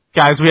 Okay,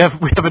 guys, we have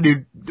a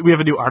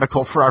new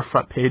article for our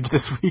front page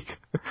this week.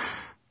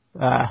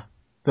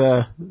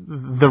 The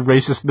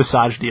racist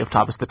misogyny of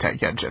Thomas the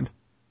Tank Engine.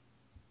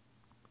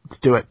 Let's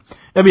do it.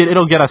 I mean,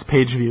 it'll get us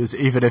page views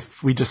even if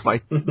we just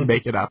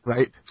make it up,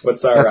 right?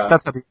 That's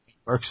how it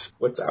works.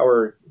 What's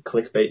our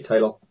clickbait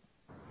title?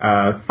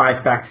 5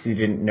 facts you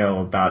didn't know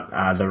about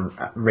the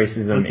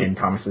racism in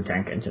Thomas the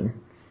Tank Engine.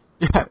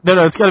 Yeah,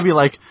 no, it's got to be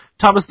like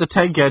Thomas the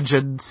Tank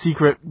Engine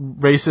secret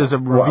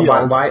racism revealed.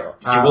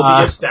 You will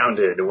be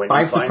astounded when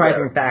 5 you find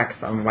surprising out.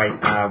 facts on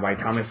why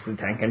Thomas the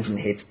Tank Engine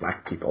hates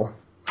black people.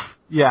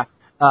 Yeah.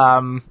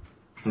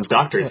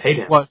 Doctors hate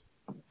him. What?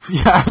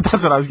 Yeah,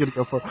 that's what I was going to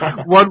go for.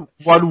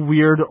 One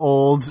weird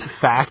old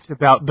fact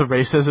about the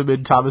racism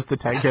in Thomas the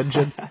Tank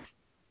Engine.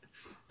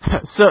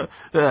 So,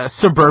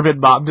 suburban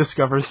mom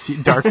discovers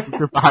dark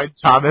secret behind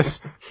Thomas.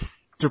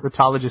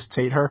 Dermatologists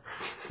hate her.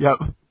 Yep.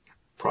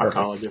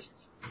 Proctologists.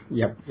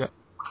 Yep.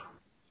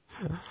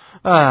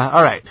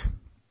 All right.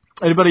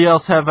 Anybody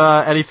else have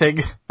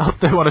anything else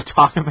they want to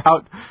talk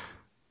about?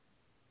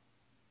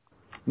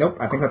 Nope,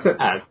 I think that's it.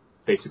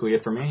 Basically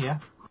it for me, yeah.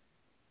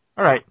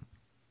 All right.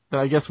 Then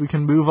I guess we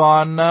can move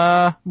on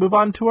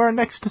to our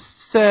next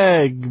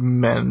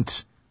segment.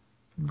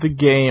 The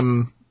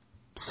game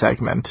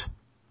segment.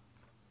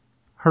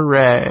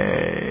 Hooray.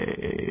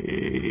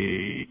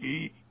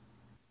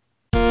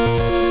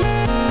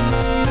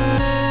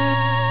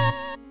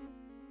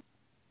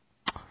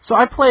 So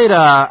I played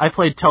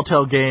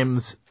Telltale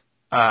Games,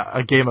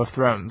 a Game of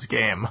Thrones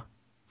game.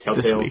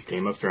 Telltale's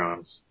Game of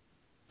Thrones.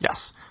 Yes.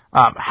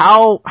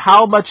 How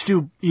much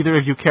do either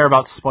of you care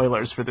about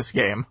spoilers for this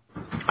game?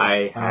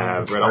 I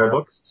have read all the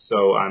books,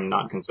 so I'm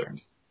not concerned.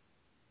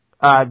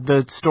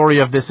 The story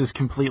of this is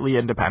completely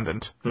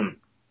independent.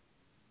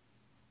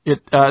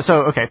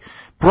 Okay.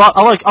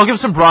 I'll give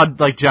some broad,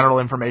 general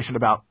information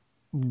about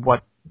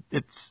what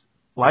it's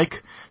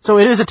like. So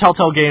it is a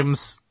Telltale Games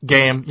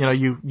game. You know,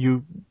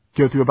 you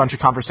go through a bunch of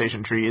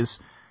conversation trees.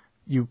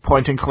 You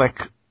point and click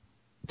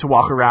to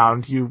walk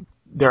around.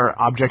 There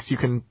are objects you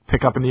can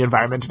pick up in the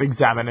environment and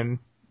examine and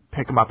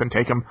pick them up and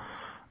take them.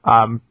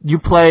 You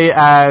play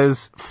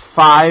as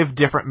 5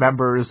 different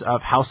members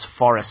of House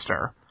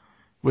Forrester,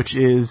 which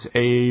is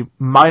a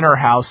minor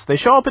house. They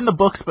show up in the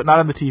books, but not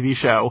in the TV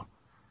show.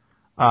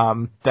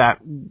 That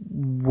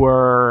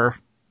were,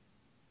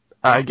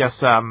 I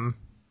guess,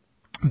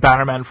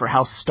 bannermen for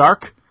House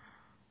Stark.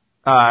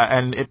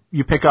 And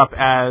you pick up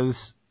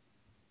as,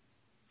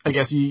 I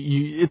guess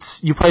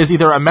you play as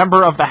either a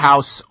member of the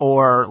house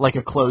or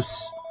a close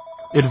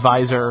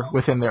advisor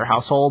within their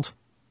household.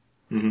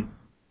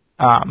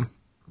 Mm-hmm.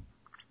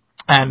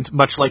 And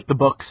much like the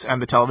books and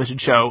the television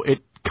show, it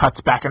cuts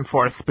back and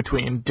forth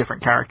between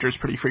different characters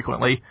pretty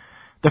frequently.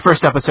 The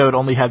first episode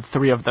only had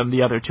 3 of them.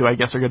 The other 2, I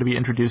guess, are going to be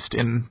introduced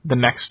in the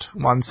next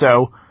one.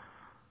 So,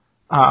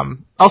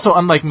 also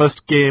unlike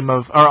most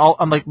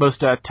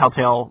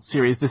Telltale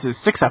series, this is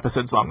 6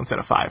 episodes long instead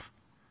of 5.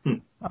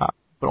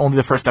 But only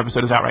the first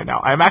episode is out right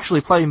now. I'm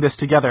actually playing this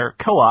together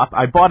co-op.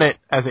 I bought it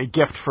as a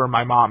gift for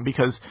my mom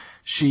because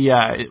she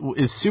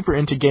is super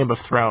into Game of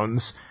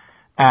Thrones,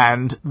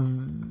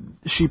 and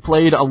she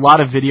played a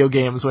lot of video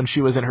games when she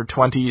was in her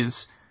 20s,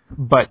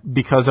 but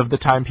because of the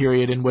time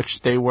period in which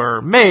they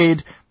were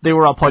made, they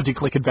were all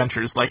point-and-click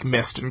adventures like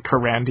Myst and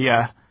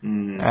Corandia.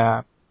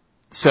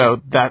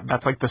 So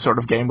that's the sort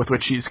of game with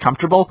which she's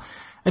comfortable.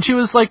 And she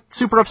was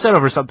super upset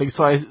over something,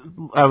 so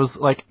I was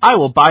like, I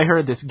will buy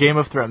her this Game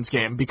of Thrones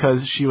game,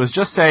 because she was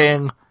just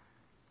saying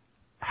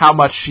how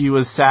much she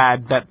was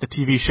sad that the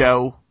TV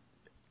show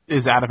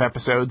is out of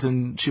episodes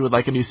and she would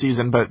like a new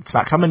season, but it's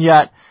not coming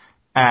yet.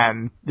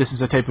 And this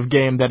is a type of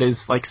game that is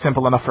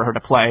simple enough for her to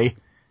play.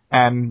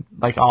 And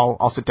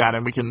I'll sit down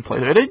and we can play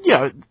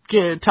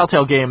it.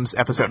 Telltale Games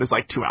episode is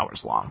 2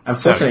 hours long.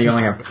 Unfortunately, you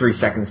only have 3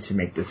 seconds to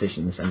make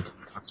decisions. And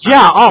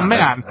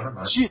man,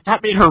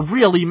 that made her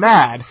really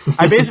mad.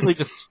 I basically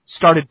just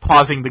started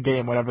pausing the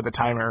game whenever the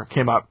timer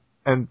came up,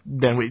 and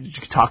then we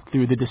talked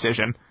through the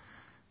decision.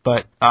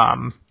 But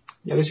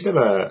yeah, they should have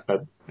a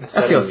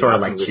that feels sort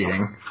of like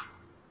cheating.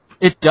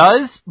 It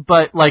does,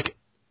 but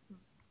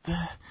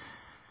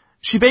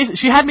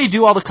she had me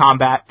do all the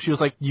combat. She was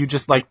like,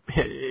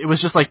 it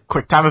was just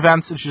quick time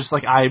events, and she's just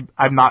like,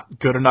 I'm not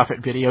good enough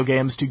at video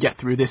games to get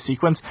through this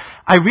sequence.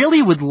 I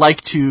really would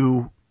like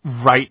to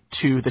write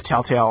to the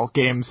Telltale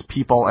Games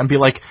people and be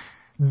like,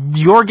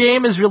 your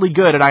game is really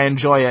good and I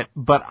enjoy it,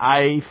 but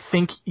I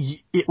think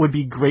it would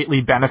be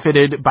greatly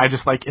benefited by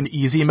just an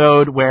easy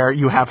mode where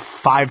you have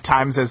 5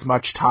 times as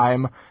much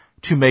time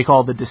to make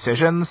all the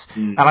decisions.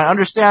 And I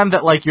understand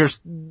that you're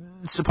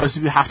supposed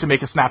to have to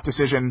make a snap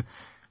decision,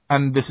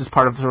 and this is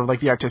part of sort of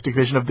the artistic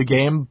vision of the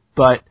game,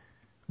 but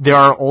there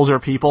are older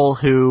people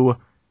who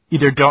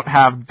either don't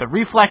have the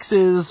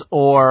reflexes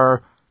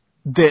or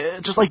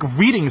just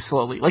reading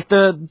slowly.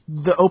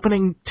 The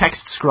opening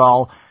text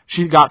scroll,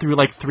 she got through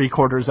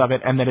 3/4 of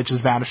it, and then it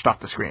just vanished off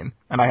the screen,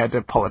 and I had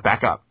to pull it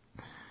back up.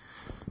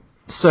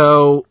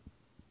 So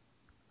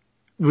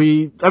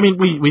we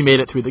made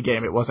it through the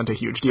game. It wasn't a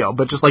huge deal,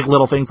 but just like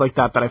little things like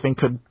that I think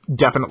could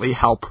definitely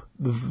help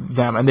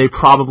them, and they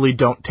probably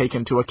don't take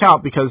into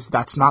account because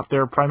that's not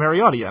their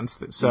primary audience.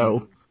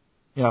 So,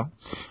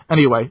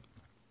 anyway,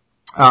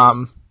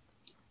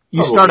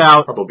 you start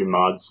out. Probably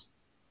mods.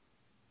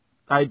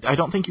 I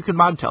don't think you can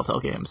mod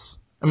Telltale games.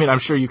 I mean, I'm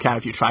sure you can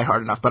if you try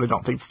hard enough, but I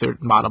don't think they're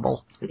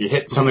moddable. If you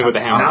hit something with a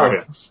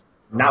hammer,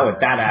 not with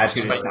that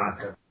attitude, it's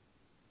not.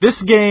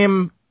 This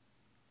game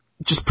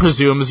just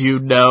presumes you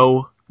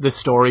know the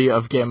story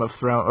of Game of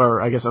Thrones,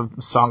 or I guess of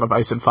Song of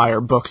Ice and Fire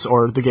books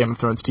or the Game of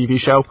Thrones TV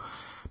show,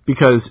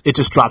 because it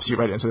just drops you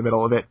right into the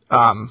middle of it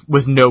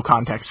with no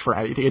context for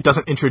anything. It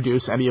doesn't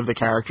introduce any of the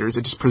characters.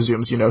 It just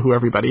presumes you know who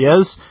everybody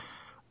is,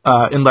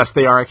 unless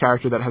they are a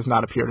character that has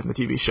not appeared in the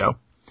TV show.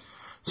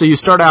 So you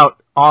start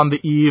out on the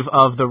eve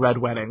of the Red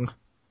Wedding.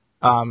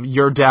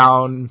 You're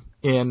down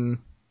in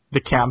the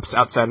camps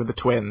outside of the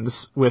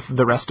Twins with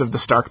the rest of the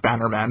Stark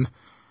Bannermen,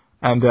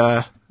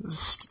 and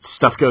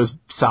stuff goes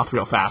south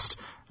real fast,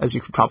 as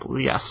you could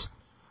probably guess.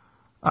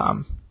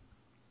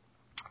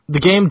 The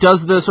game does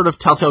the sort of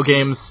Telltale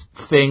Games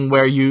thing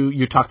where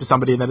you talk to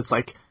somebody and then it's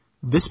like,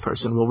 this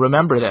person will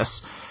remember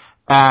this.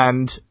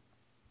 And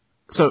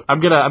so I'm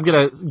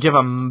gonna give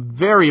a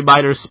very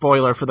minor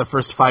spoiler for the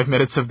first 5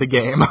 minutes of the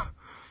game.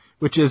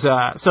 Which is, so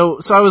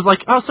I was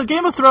like, so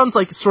Game of Thrones,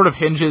 like, sort of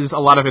hinges a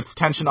lot of its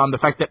tension on the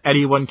fact that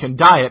anyone can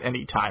die at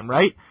any time,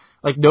 right?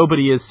 Like,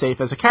 nobody is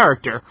safe as a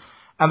character.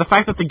 And the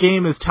fact that the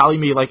game is telling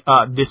me, like,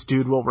 this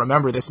dude will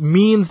remember this,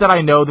 means that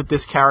I know that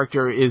this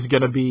character is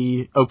gonna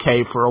be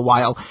okay for a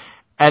while.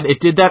 And it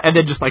did that, and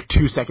then just, like,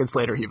 2 seconds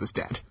later, he was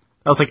dead.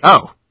 I was like,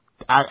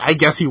 I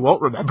guess he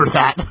won't remember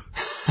that.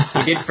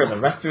 He did for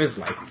the rest of his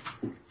life.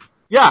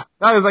 Yeah,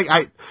 I was like,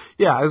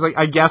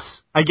 I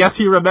guess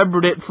he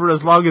remembered it for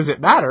as long as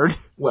it mattered.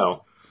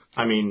 Well,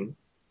 I mean,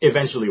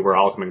 eventually we're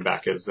all coming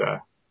back as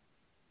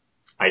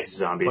ice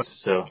zombies.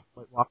 So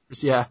White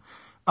Walkers, yeah.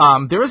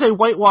 There is a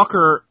White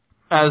Walker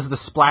as the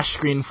splash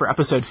screen for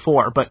episode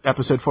 4, but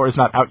episode 4 is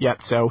not out yet,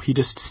 so he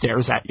just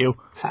stares at you.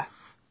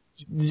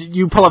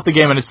 You pull up the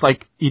game and it's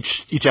like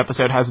each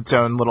episode has its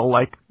own little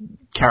like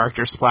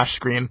character splash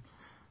screen.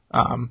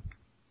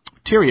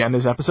 Tyrion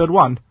is episode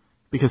 1.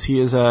 Because he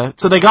is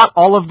so they got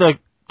all of the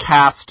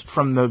cast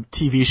from the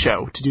TV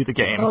show to do the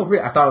game. Oh,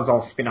 really? I thought it was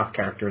all spin-off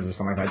characters or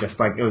something like that. Just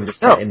like it was just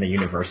set in the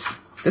universe.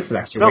 This is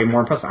actually way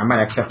more impressive. I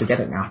might actually have to get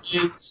it now.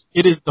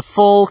 It is the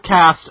full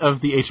cast of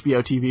the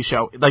HBO TV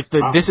show. Like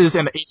this is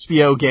an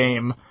HBO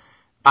game.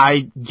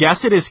 I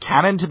guess it is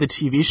canon to the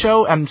TV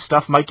show, and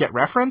stuff might get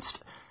referenced.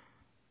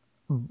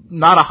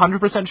 Not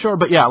 100% sure,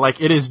 but yeah, like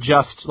it is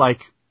just like.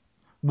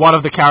 One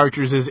of the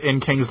characters is in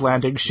King's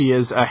Landing. She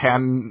is a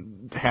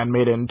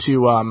handmaiden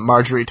to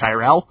Marjorie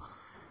Tyrell.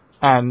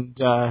 And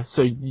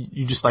so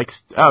you just like,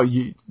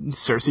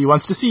 Cersei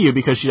wants to see you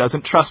because she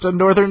doesn't trust a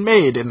northern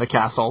maid in the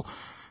castle.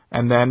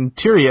 And then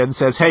Tyrion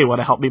says, hey, want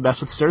to help me mess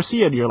with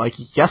Cersei? And you're like,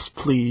 yes,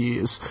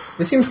 please.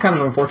 This seems kind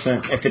of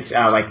unfortunate if it's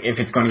if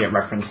it's going to get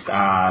referenced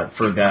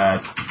for the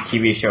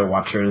TV show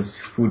watchers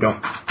who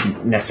don't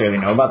necessarily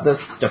know about this,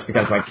 just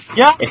because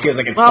it feels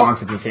like it falls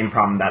into the same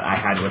problem that I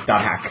had with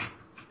Dot Hack.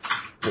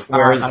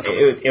 Whereas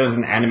it was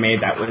an anime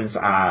that was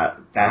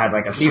that had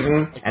like a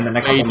season and then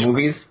a couple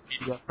movies,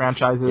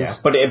 franchises. Yeah,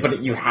 but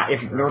you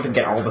in order to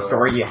get all the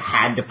story, you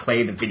had to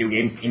play the video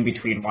games in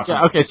between watching.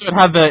 Yeah, okay, so it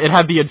had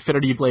the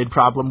Infinity Blade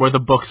problem where the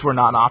books were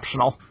not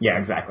optional. Yeah,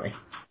 exactly.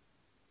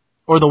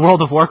 Or the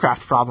World of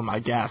Warcraft problem, I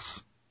guess.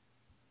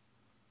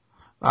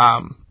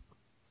 But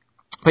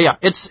yeah,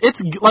 it's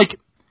like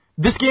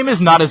this game is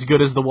not as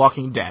good as The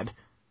Walking Dead.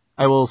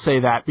 I will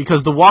say that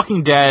because The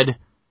Walking Dead.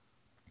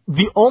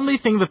 The only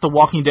thing that The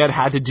Walking Dead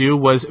had to do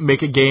was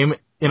make a game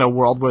in a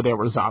world where there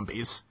were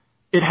zombies.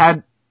 It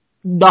had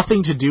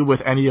nothing to do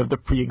with any of the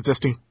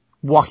pre-existing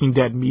Walking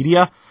Dead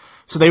media,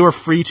 so they were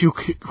free to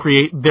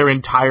create their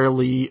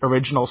entirely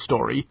original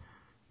story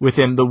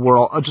within the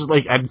world,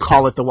 and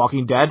call it The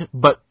Walking Dead,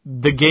 but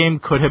the game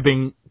could have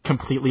been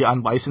completely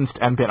unlicensed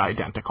and been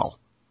identical.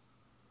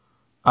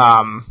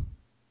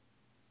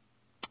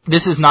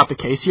 This is not the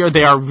case here.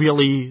 They are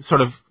really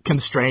sort of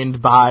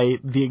constrained by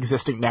the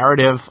existing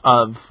narrative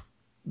of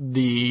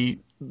the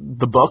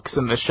books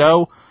and the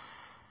show,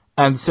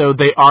 and so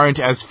they aren't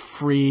as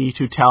free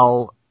to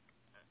tell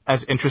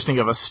as interesting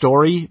of a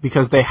story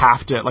because they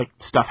have to,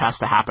 stuff has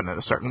to happen in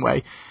a certain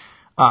way.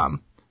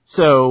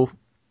 So,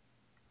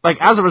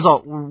 as a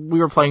result, we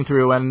were playing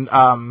through, and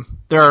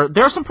there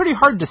are some pretty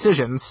hard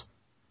decisions.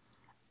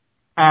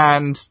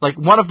 And,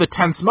 one of the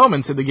tense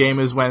moments in the game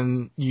is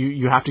when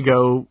you have to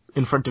go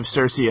in front of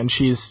Cersei, and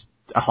she's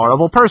a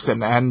horrible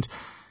person, and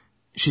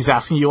she's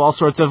asking you all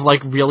sorts of,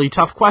 really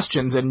tough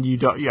questions, and you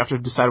have to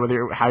decide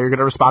how you're going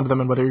to respond to them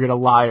and whether you're going to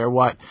lie or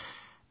what.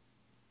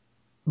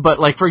 But,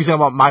 for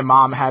example, my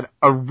mom had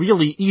a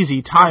really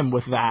easy time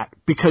with that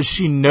because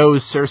she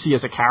knows Cersei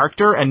as a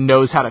character and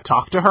knows how to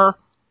talk to her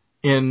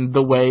in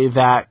the way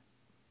that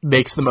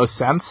makes the most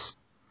sense.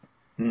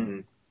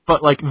 Mm-hmm.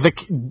 But,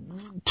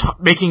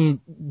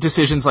 making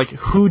decisions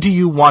who do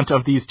you want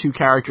of these two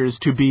characters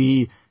to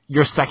be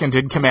your second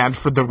in command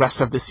for the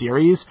rest of the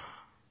series,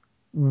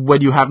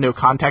 when you have no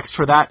context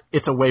for that,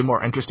 it's a way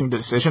more interesting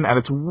decision, and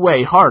it's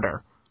way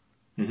harder.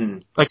 Mm-hmm.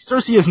 Like,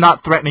 Cersei is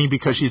not threatening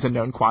because she's a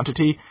known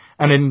quantity,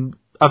 and in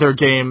other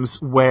games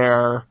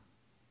where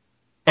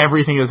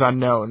everything is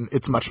unknown,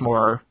 it's much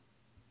more...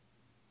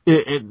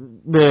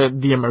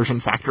 The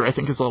immersion factor, I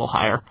think, is a little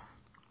higher.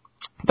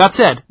 That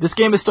said, this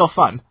game is still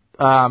fun.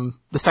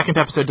 The second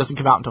episode doesn't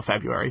come out until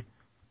February,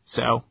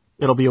 so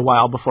it'll be a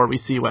while before we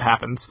see what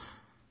happens.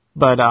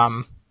 But,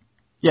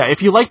 yeah,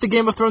 if you like the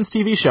Game of Thrones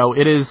TV show,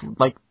 it is,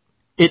 like,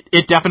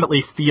 it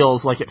definitely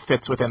feels like it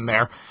fits within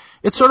there.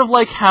 It's sort of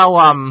like how,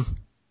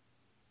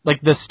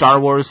 like, the Star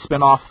Wars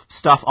spin-off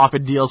stuff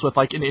often deals with,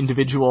 like, an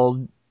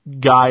individual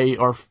guy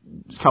or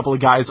a couple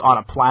of guys on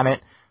a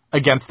planet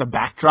against the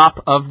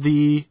backdrop of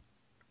the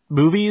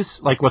movies.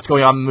 Like, what's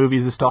going on in the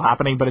movies is still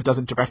happening, but it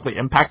doesn't directly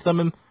impact them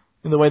in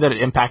the way that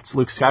it impacts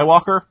Luke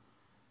Skywalker.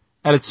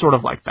 And it's sort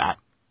of like that.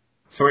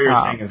 So what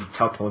you're saying is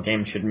Telltale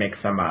Games should make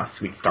some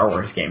sweet Star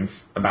Wars games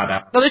about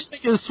that. No, they should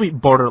make a sweet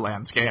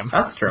Borderlands game.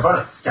 That's true.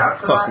 Close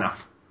enough.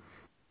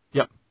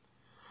 Yep.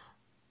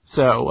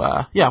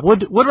 So, yeah,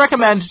 would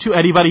recommend to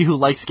anybody who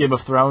likes Game of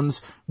Thrones,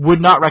 would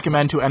not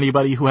recommend to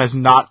anybody who has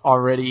not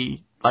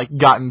already, like,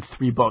 gotten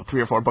 3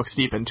 or 4 books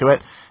deep into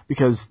it,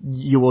 because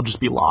you will just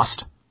be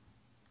lost.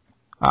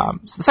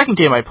 So the second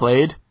game I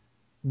played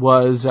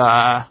was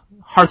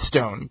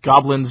Hearthstone,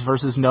 Goblins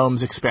vs.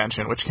 Gnomes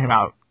expansion, which came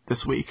out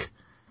this week.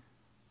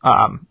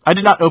 I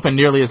did not open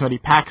nearly as many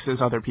packs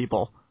as other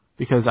people,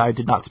 because I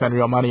did not spend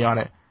real money on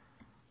it.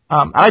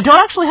 And I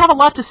don't actually have a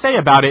lot to say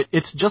about it.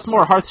 It's just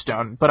more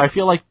Hearthstone, but I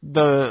feel like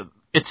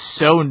it's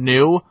so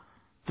new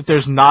that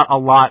there's not a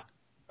lot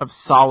of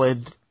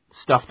solid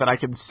stuff that I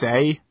can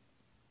say,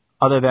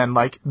 other than,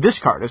 like, this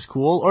card is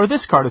cool, or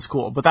this card is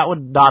cool, but that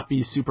would not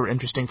be super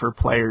interesting for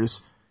players,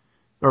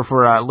 or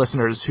for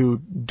listeners who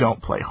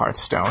don't play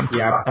Hearthstone.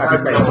 Yeah,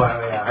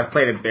 I've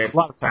played a bit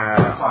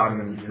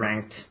on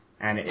ranked,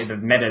 and the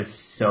meta is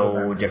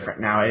so different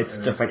now.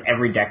 It's just like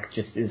every deck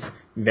just is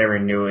very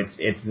new.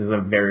 It's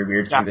a very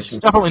weird transition.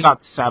 It's definitely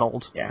not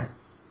settled. Yeah.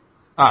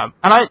 And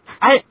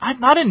I'm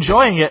not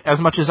enjoying it as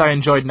much as I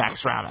enjoyed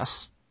Naxxramas.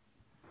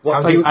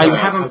 Well, you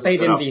haven't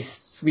played in these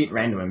sweet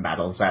random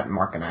battles that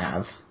Mark and I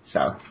have,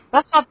 so.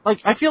 That's not, like,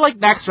 I feel like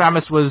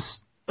Naxxramas was,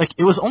 like,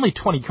 it was only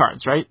 20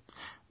 cards, right?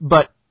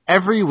 But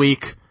every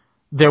week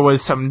there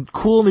was some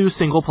cool new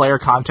single-player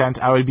content.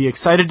 I would be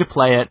excited to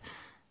play it.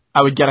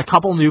 I would get a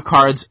couple new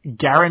cards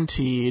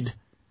guaranteed,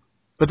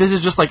 but this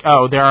is just like,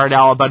 oh, there are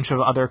now a bunch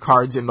of other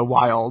cards in the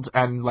wild,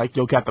 and, like,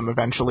 you'll get them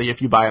eventually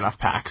if you buy enough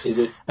packs. Is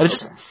it? And it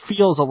just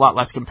feels a lot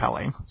less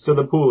compelling. So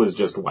the pool is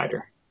just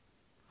wider.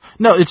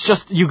 No, it's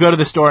just, you go to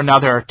the store and now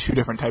there are 2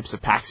 different types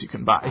of packs you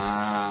can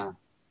buy.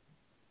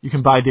 You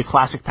can buy the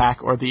classic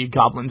pack or the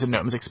Goblins and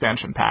Gnomes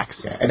expansion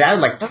packs. Yeah, it added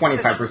like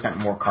 25%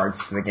 more cards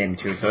to the game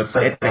too, so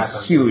it's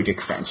a huge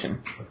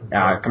expansion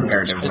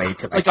comparatively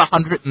to like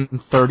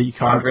 130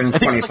 cards. 123. I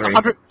think it's like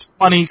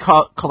 120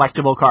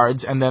 collectible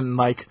cards, and then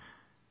like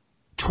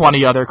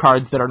 20 other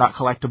cards that are not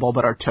collectible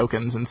but are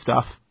tokens and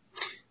stuff.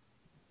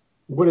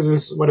 What is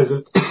this?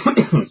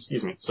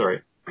 Excuse me.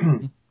 Sorry.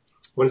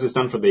 What has this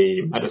done for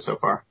the meta so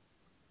far?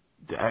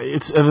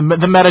 It's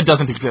the meta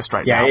doesn't exist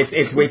right now. Yeah,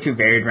 it's way too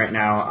varied right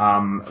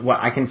now. What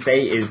I can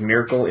say is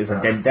Miracle is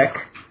a dead deck.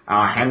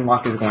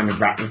 Handlock is going to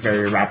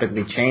very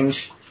rapidly change.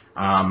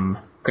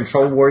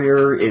 Control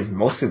Warrior is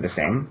mostly the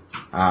same.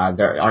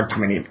 There aren't too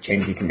many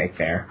changes you can make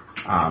there.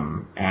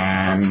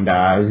 And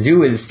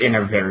Zoo is in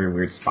a very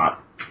weird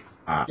spot.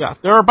 Yeah,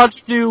 there are a bunch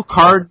of new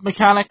card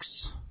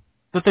mechanics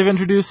that they've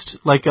introduced.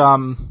 Like,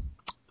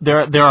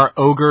 there are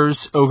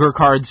ogres. Ogre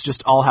cards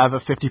just all have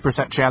a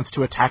 50% chance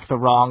to attack the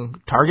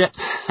wrong target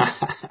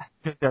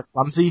because they're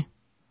clumsy.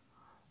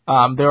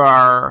 There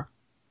are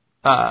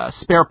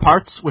spare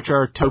parts, which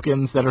are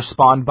tokens that are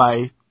spawned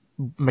by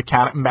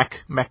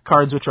mech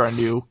cards, which are a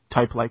new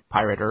type like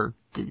pirate or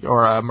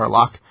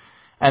Murloc,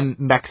 and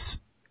mechs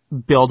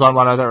build on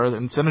one another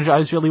and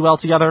synergize really well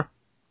together.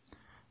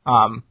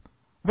 I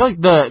feel like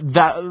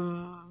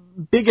the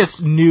biggest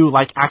new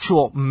like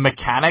actual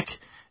mechanic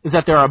is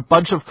that there are a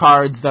bunch of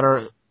cards that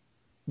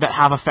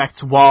have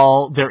effects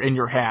while they're in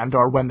your hand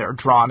or when they're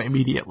drawn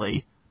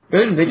immediately.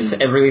 They just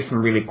released some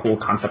really cool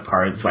concept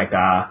cards like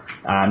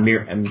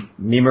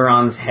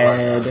Mimeron's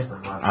Head,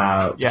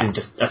 which is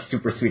just a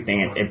super sweet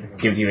thing. It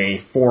gives you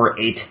a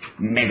 4/8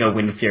 Mega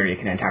Wind Fury. You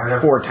can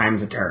attack 4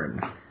 times a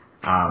turn.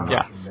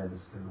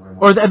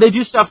 Or they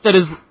do stuff that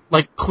is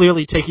like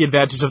clearly taking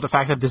advantage of the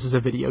fact that this is a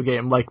video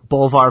game, like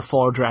Bolvar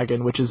Full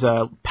Dragon, which is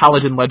a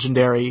Paladin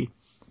legendary,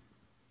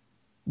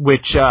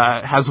 which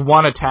has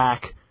 1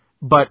 attack,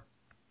 but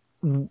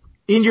in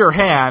your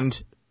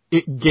hand,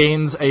 it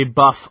gains a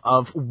buff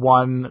of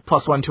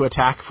 +1 to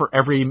attack for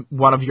every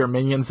one of your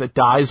minions that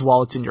dies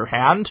while it's in your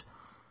hand.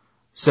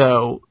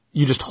 So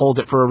you just hold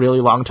it for a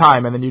really long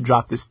time, and then you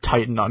drop this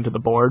Titan onto the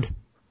board.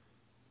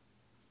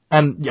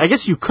 And I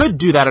guess you could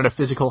do that in a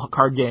physical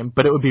card game,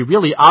 but it would be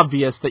really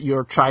obvious that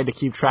you're trying to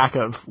keep track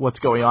of what's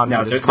going on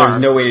No, with this card.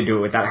 there's no way to do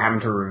it without having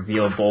to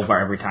reveal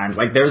Bolvar every time.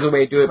 Like, there's a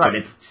way to do it, but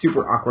it's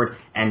super awkward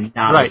and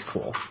not as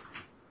cool.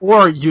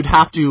 Or you'd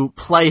have to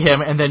play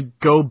him and then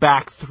go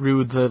back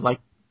through the,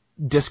 like,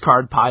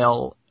 discard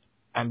pile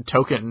and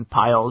token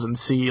piles and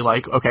see,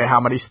 like, okay,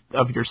 how many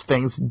of your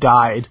things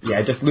died. Yeah,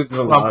 it just loses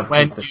a lot of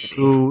when simplicity.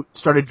 you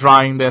started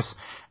drawing this,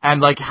 and,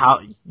 like,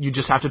 how you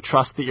just have to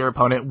trust that your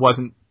opponent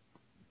wasn't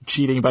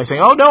cheating by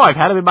saying, oh, no, I've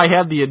had him in my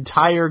hand the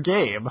entire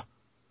game.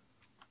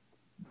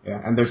 Yeah,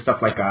 and there's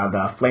stuff like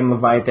the Flame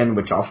Leviathan,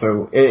 which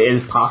also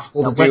is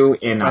possible to do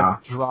in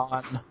like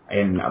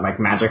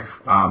Magic,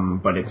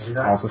 but it's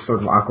also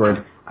sort of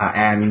awkward.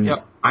 And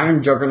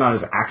Iron Juggernaut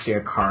is actually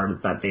a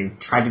card that they've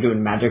tried to do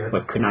in Magic,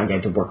 but could not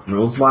get to work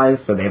rules-wise.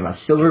 So they have a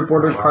silver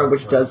bordered card,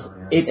 which does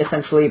it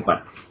essentially,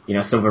 but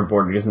silver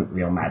bordered isn't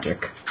real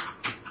Magic.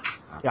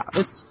 Yeah,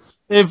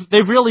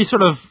 they've really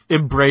sort of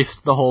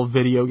embraced the whole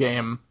video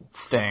game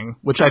thing,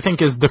 which I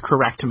think is the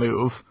correct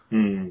move.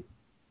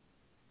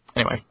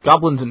 Anyway,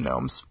 Goblins and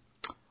Gnomes.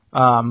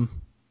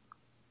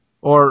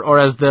 Or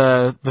as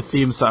the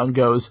theme song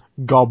goes,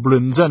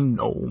 Goblins and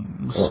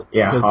Gnomes.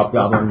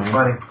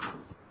 Hobgoblin.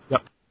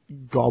 Yep,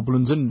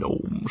 Goblins and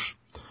Gnomes.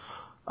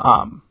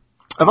 I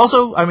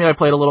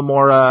played a little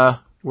more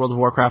World of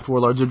Warcraft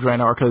Warlords of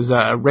Draenor, because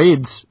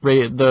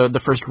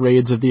the first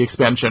raids of the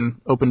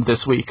expansion opened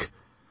this week.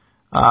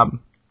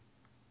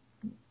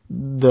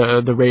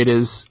 The raid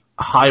is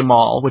High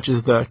Mall, which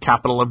is the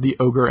capital of the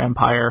Ogre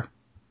Empire.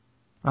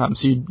 So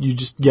you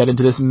just get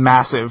into this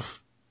massive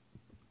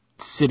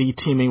city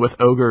teeming with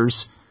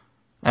ogres,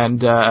 and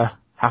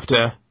have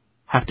to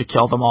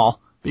kill them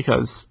all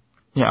because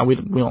we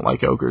don't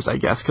like ogres, I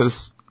guess,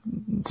 because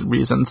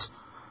reasons.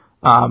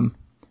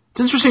 It's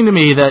interesting to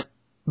me that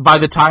by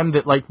the time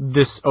that like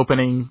this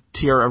opening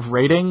tier of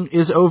raiding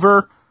is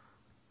over,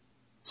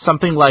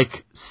 something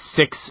like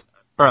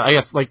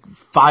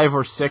 5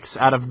 or 6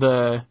 out of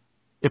the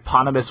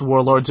eponymous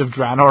Warlords of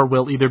Draenor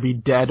will either be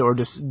dead or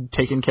just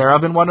taken care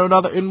of in one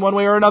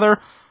way or another,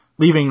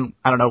 leaving,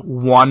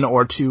 1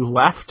 or 2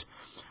 left.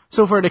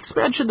 So for an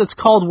expansion that's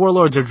called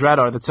Warlords of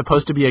Draenor, that's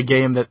supposed to be a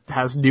game that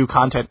has new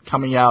content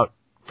coming out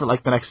for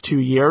like the next 2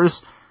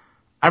 years,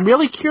 I'm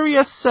really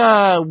curious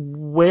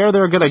where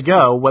they're going to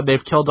go when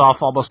they've killed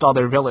off almost all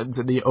their villains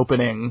in the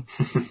opening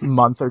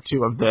month or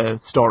 2 of the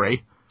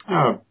story.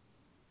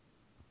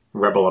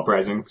 Rebel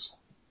uprisings,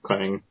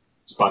 claiming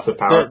spots of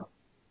power.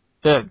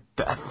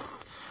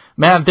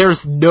 Man, there's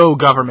no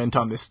government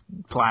on this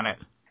planet.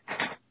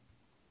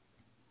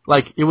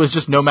 Like, it was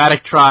just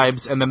nomadic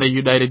tribes, and then they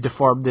united to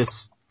form this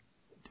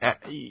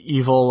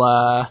evil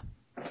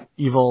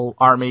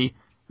army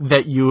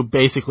that you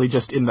basically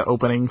just in the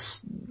opening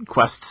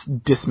quests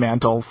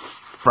dismantle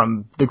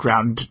from the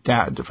ground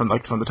down, from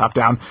the top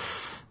down.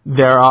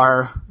 There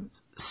are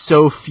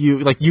so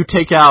few, like, you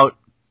take out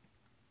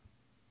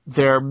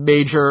their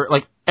major,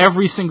 like,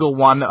 every single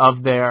one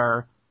of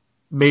their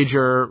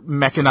major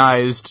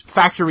mechanized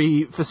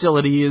factory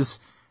facilities,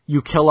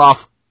 you kill off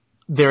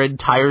their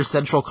entire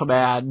central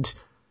command,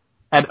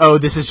 and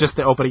this is just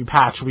the opening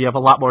patch, we have a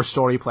lot more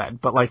story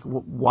planned. But, like,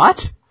 what?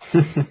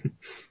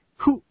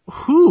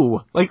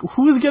 Who? Like,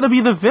 who's gonna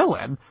be the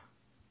villain?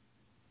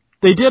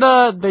 They did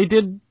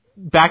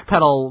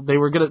backpedal. They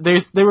were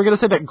gonna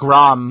say that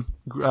Grom,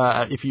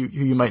 if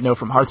you might know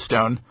from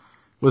Hearthstone,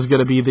 was going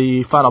to be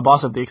the final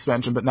boss of the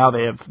expansion, but now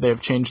they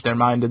have changed their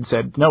mind and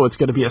said, no, it's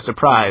going to be a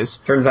surprise.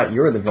 Turns out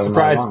you're the villain.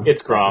 Surprise,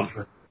 it's Grom.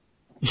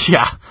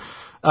 Yeah.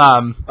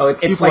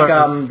 It's like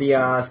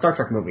the Star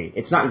Trek movie.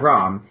 It's not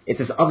Grom. It's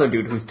this other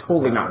dude who's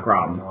totally not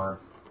Grom.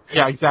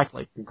 Yeah,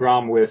 exactly.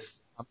 Grom with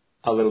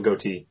a little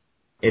goatee.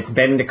 It's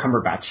Benedict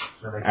Cumberbatch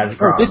as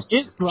Grom. This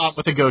is Grom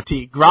with a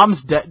goatee.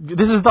 Grom's dead.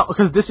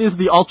 Because this is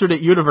the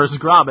alternate universe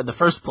Grom in the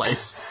first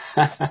place.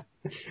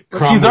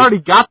 He's already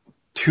got.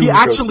 He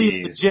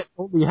actually legit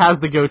only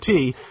has the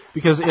goatee,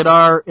 because in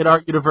our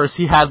universe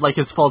he had like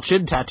his full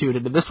chin tattooed,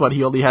 and in this one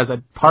he only has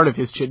a part of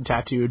his chin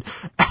tattooed,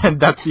 and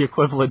that's the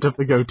equivalent of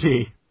the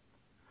goatee.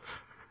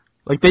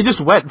 Like, they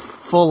just went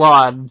full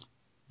on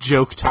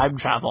joke time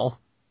travel.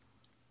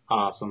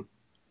 Awesome.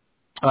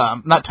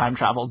 Not time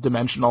travel,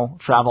 dimensional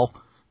travel.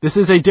 This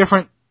is a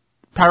different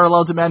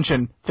parallel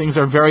dimension. Things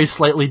are very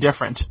slightly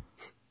different.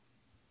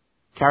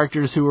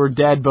 Characters who were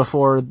dead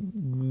before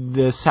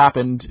this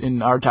happened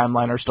in our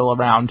timeline are still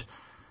around.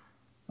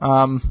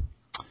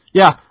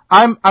 Yeah,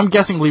 I'm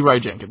guessing Leroy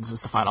Jenkins is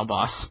the final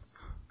boss.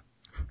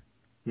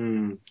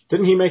 Didn't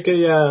he make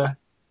a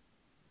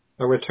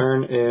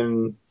return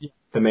in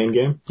the main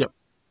game?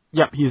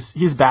 Yep,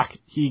 he's back.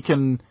 You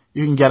can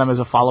get him as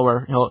a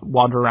follower. He'll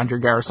wander around your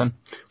garrison.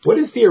 What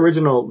is the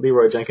original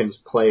Leroy Jenkins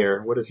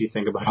player? What does he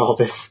think about all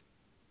this?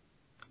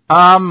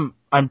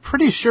 I'm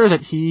pretty sure that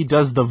he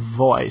does the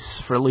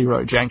voice for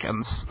Leroy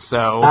Jenkins,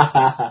 so...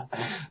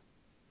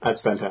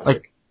 That's fantastic.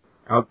 Like,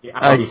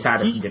 I'd be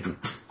sad if he didn't.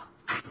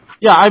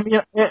 Yeah,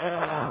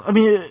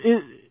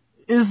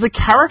 is the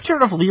character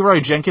of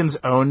Leroy Jenkins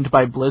owned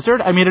by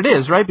Blizzard? I mean, it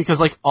is, right? Because,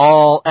 like,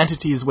 all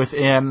entities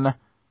within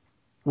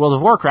World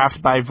of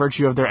Warcraft, by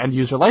virtue of their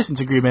end-user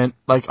license agreement,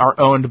 like, are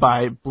owned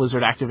by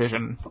Blizzard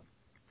Activision,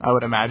 I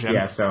would imagine.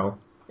 Yeah, so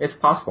it's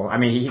possible. I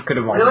mean, he could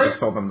have also just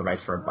sold them the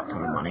rights for a butt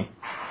ton of money.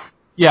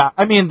 Yeah,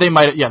 I mean, they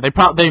might, yeah, they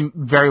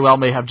very well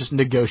may have just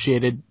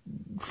negotiated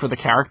for the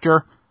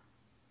character.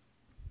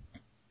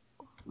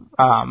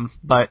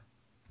 But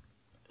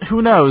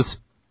who knows?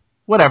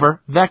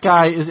 Whatever. That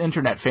guy is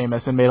internet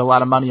famous and made a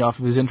lot of money off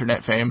of his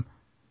internet fame.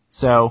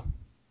 So,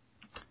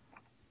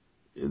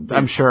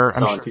 I'm sure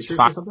t-shirts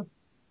or something?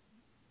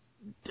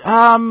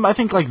 I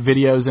think, like,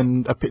 videos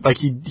and, like,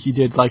 he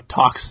did, like,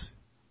 talks.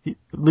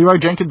 Leroy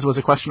Jenkins was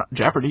a question on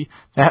Jeopardy.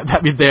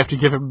 That means they have to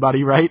give him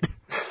money, right?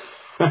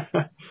 I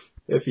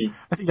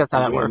think that's how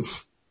that works.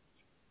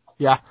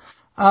 Yeah.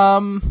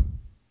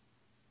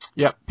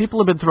 Yeah, people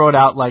have been throwing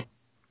out, like,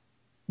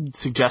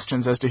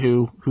 suggestions as to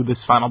who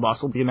this final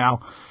boss will be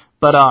now.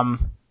 But,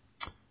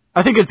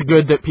 I think it's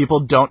good that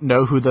people don't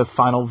know who the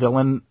final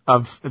villain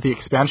of the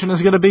expansion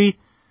is going to be.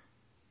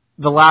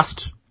 The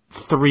last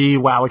 3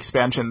 WoW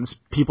expansions,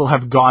 people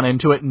have gone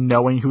into it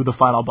knowing who the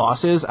final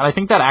boss is, and I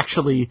think that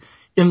actually,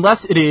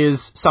 unless it is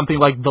something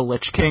like the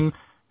Lich King,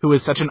 who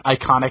is such an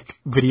iconic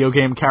video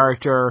game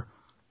character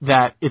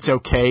that it's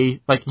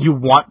okay, like, you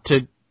want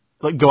to,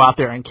 like, go out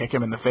there and kick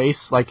him in the face,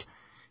 like,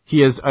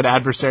 he is an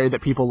adversary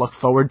that people look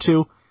forward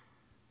to.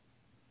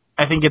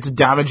 I think it's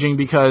damaging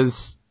because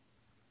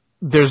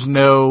there's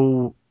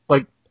no,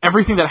 like,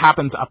 everything that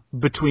happens up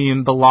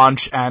between the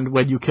launch and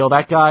when you kill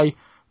that guy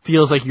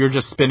feels like you're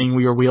just spinning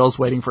your wheels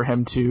waiting for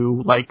him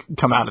to, like,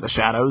 come out of the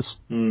shadows.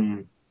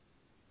 Mm.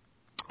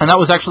 And that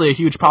was actually a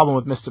huge problem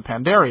with Mists of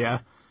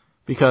Pandaria,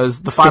 because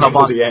the final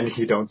boss... At the end,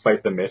 you don't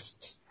fight the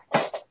mists.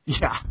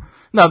 Yeah.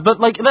 No, but,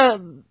 like,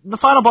 the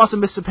final boss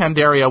in Mists of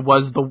Pandaria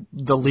was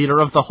the leader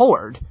of the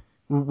Horde,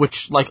 which,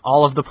 like,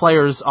 all of the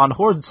players on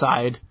Horde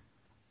side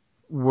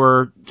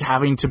were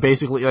having to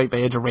basically, like,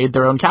 they had to raid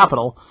their own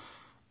capital.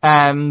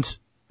 And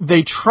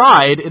they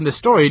tried, in the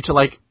story, to,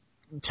 like,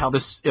 tell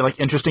this, like,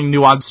 interesting,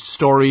 nuanced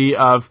story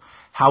of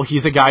how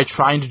he's a guy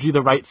trying to do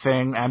the right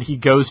thing, and he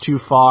goes too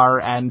far,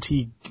 and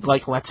he,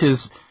 like, lets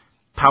his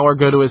power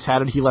go to his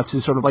head, and he lets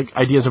his sort of, like,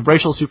 ideas of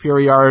racial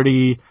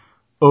superiority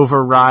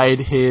override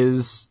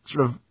his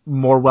sort of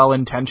more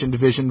well-intentioned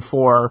vision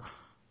for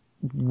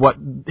what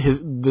his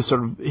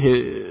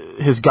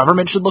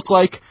government should look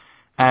like,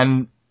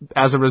 and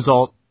as a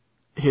result,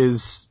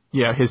 his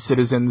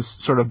citizens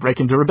sort of break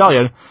into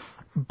rebellion.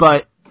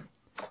 But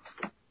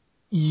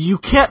you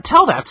can't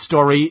tell that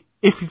story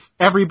if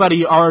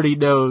everybody already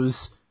knows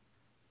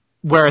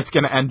where it's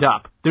going to end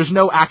up. There's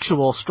no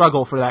actual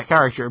struggle for that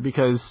character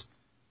because,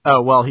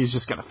 oh, well, he's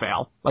just going to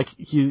fail. Like,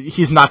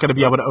 he's not going to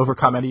be able to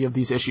overcome any of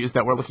these issues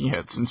that we're looking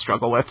at and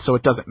struggle with, so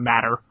it doesn't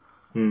matter.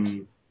 Hmm.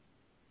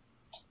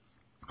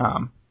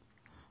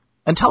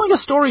 And telling a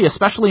story,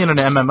 especially in an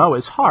MMO,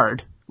 is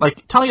hard.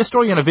 Like, telling a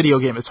story in a video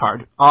game is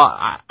hard.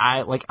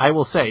 I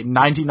will say,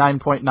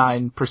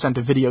 99.9%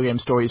 of video game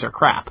stories are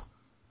crap.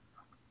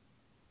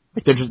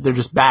 Like, they're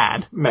just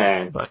bad.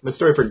 Man, but the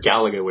story for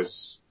Galaga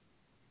was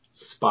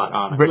spot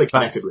on. I really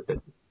connected with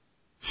it.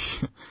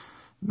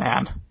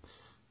 Man.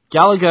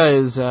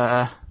 Galaga is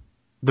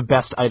the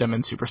best item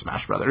in Super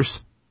Smash Brothers.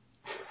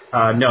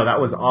 No, that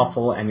was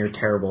awful, and you're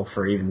terrible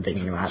for even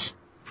thinking of that.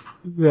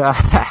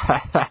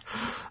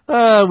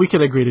 Yeah. We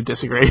can agree to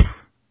disagree.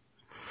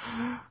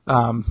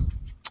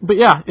 But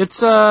yeah,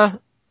 the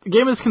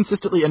game is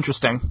consistently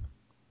interesting.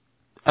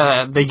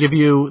 They give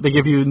you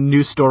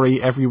new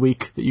story every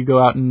week that you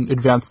go out and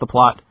advance the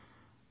plot.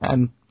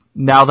 And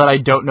now that I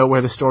don't know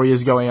where the story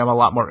is going, I'm a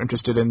lot more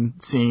interested in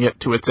seeing it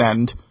to its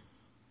end.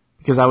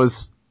 Because I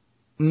was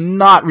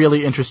not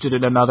really interested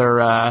in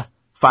another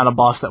final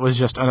boss that was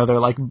just another,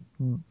 like,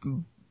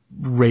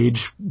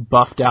 rage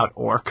buffed out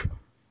orc.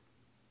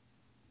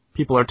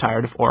 People are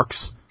tired of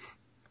orcs.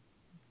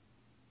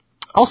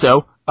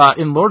 Also,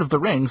 in Lord of the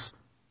Rings,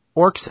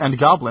 orcs and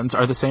goblins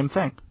are the same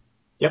thing.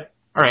 Yep.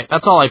 Alright,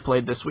 that's all I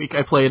played this week.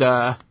 I played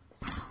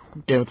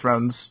Game of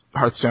Thrones,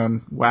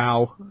 Hearthstone,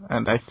 WoW,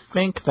 and I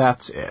think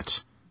that's it.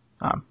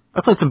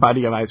 I played some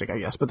Binding of Isaac, I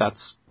guess, but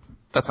that's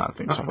not a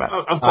thing to talk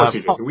about. Of course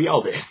you did. We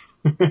all did.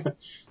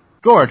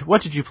 Gord,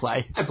 what did you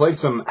play? I played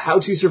some How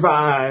to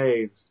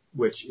Survive,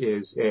 which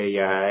is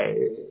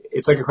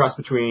it's like a cross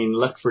between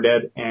Left 4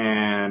 Dead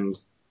and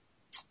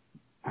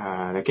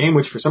a game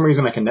which for some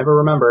reason I can never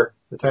remember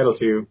the title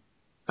to.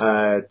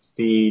 It's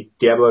the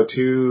Diablo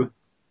 2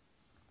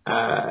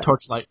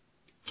 Torchlight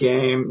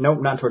game.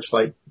 Nope, not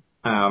Torchlight.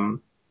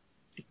 Dang,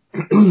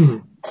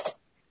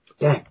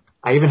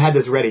 I even had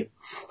this ready.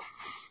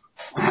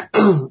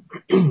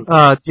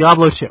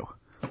 Diablo 2.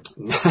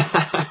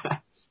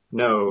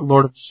 No.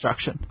 Lord of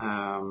Destruction.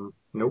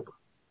 Nope.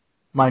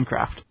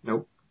 Minecraft.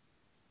 Nope.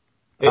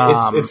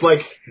 It's like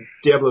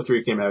Diablo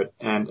 3 came out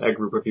and a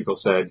group of people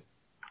said,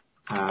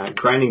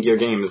 Grinding Gear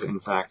Games, in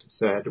fact,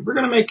 said, we're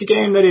going to make a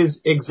game that is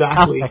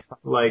exactly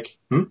like...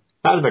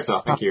 Path of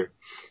Exile, thank you.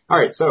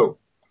 Alright, so...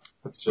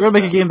 Let's just, we're going to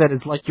make a game that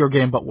is like your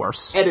game, but worse.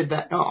 Edit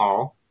that.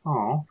 I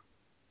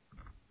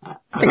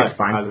think that's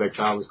fine. Path of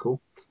Exile was cool.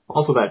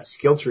 Also, that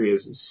skill tree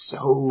is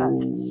so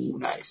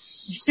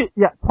nice.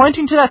 Yeah,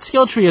 pointing to that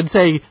skill tree and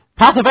saying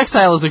Path of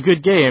Exile is a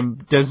good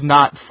game does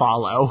not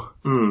follow.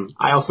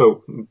 I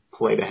also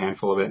played a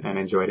handful of it and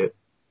enjoyed it.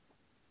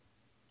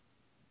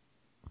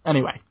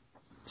 Anyway,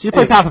 so you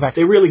play Path of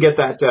Exile. They really get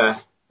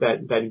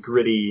that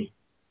gritty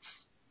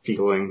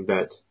feeling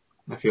that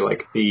I feel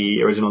like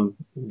the original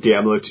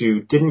Diablo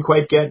 2 didn't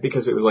quite get,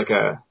 because it was like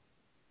I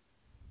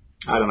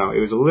don't know, it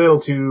was a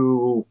little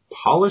too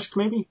polished,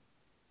 maybe?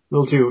 A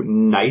little too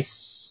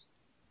nice,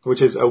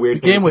 which is a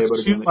weird thing to say about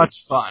a game. The game was too much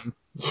fun.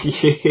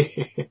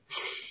 Yeah.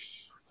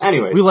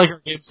 Anyway. We like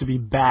our games to be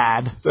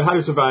bad. So How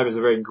to Survive is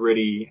a very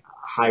gritty,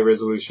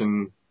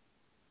 high-resolution,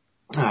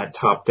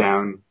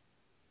 top-down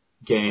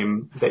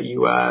game that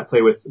you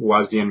play with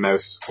WASD and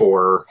mouse,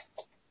 or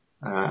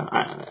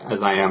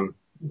as I am,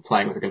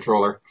 playing with a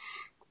controller.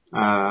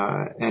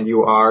 And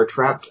you are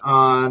trapped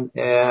on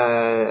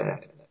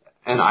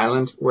an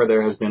island where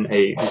there has been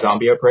a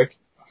zombie outbreak,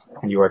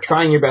 and you are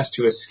trying your best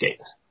to escape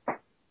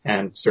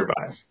and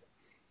survive.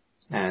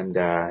 And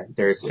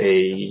there's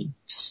a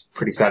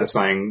pretty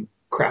satisfying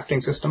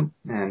crafting system,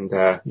 and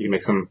you can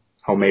make some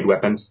homemade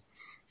weapons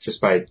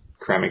just by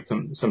cramming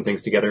some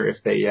things together if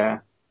they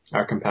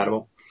are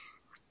compatible.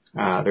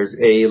 There's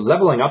a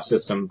leveling up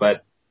system,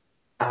 but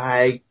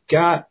I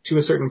got to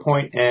a certain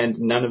point, and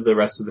none of the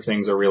rest of the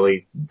things are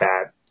really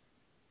that.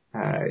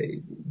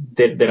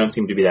 They don't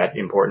seem to be that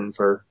important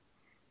for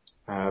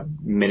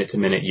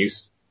minute-to-minute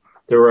use.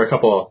 There were a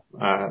couple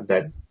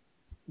that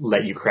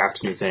let you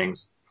craft new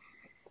things,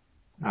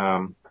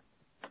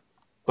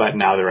 but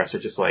now the rest are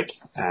just like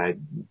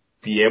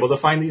be able to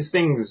find these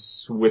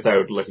things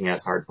without looking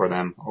as hard for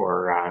them,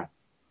 or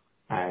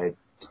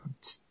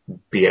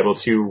be able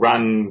to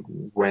run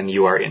when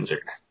you are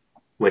injured.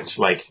 Which,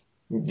 like,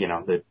 you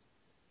know,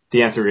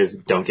 the answer is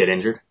don't get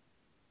injured.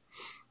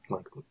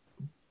 Like,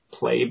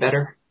 play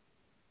better.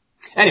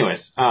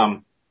 Anyways,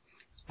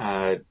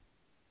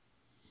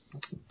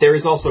 there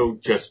is also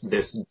just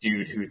this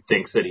dude who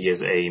thinks that he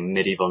is a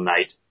medieval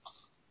knight,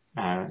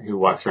 who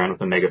walks around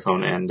with a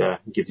megaphone and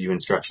gives you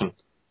instruction.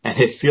 And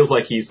it feels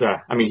like he's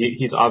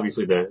he's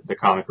obviously the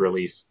comic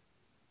relief,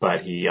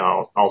 but he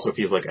also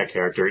feels like a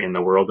character in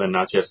the world and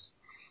not just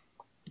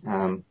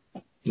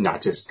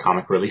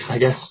comic relief, I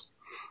guess.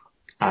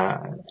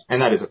 And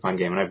that is a fun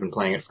game, and I've been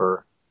playing it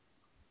for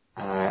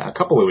a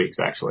couple of weeks,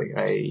 actually.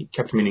 I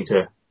kept meaning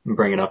to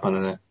bring it up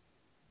on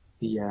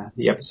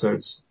the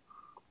episodes,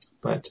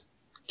 but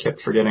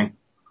kept forgetting.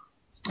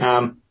 So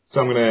I'm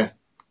going to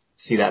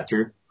see that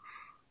through.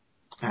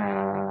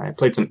 I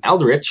played some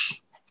Eldritch,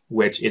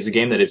 which is a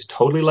game that is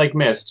totally like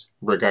Myst,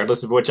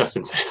 regardless of what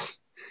Justin says.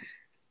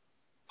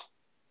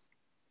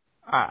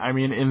 I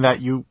mean, in that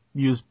you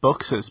use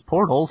books as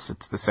portals,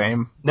 it's the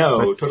same.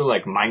 No, totally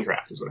like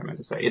Minecraft is what I meant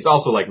to say. It's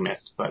also like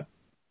Myst, but...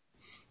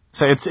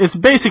 So it's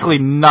basically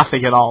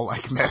nothing at all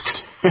like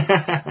Myst.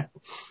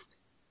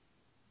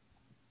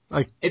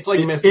 It's like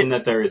Myst in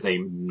that there is a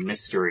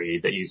mystery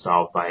that you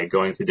solve by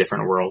going to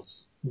different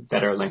worlds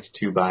that are linked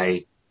to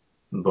by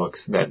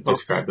books that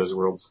describe those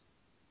worlds.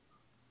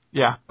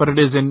 Yeah, but it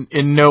is in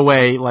no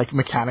way like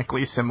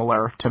mechanically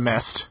similar to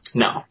Myst.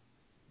 No.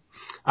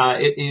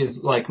 It is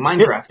like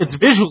Minecraft. It's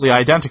visually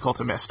identical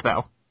to Myst,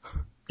 though.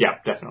 Yeah,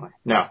 definitely.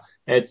 No,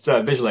 it's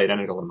visually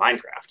identical to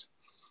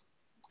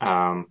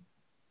Minecraft.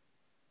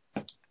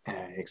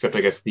 Except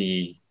I guess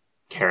the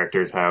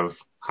characters have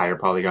higher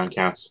polygon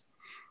counts.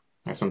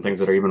 There's some things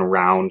that are even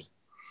round.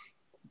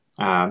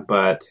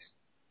 But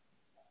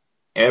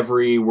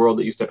every world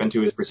that you step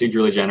into is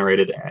procedurally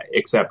generated,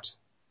 except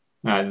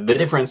the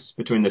difference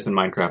between this and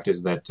Minecraft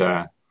is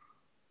that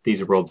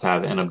these worlds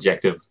have an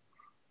objective,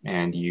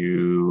 and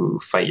you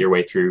fight your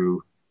way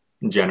through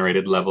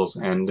generated levels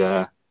and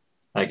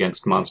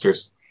against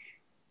monsters,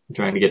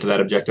 trying to get to that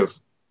objective.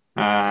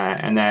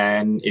 And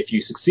then if you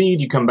succeed,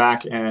 you come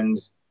back and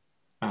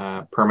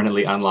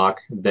permanently unlock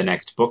the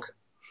next book.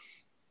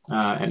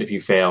 And if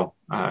you fail,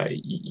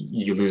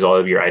 you lose all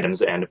of your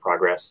items and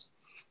progress,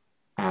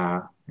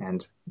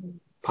 and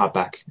pop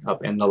back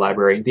up in the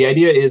library. The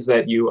idea is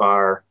that you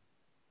are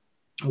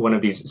one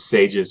of these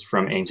sages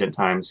from ancient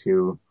times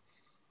who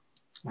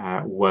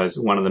was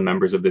one of the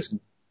members of this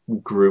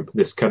group,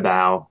 this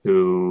cabal,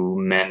 who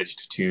managed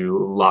to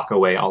lock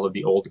away all of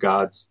the old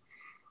gods,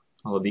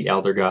 all of the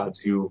elder gods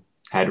who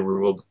had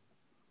ruled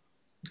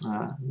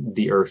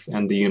the earth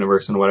and the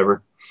universe and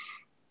whatever.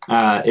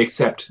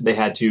 Except they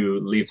had to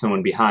leave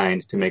someone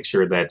behind to make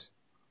sure that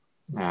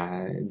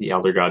the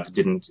elder gods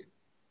didn't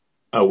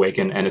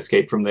awaken and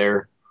escape from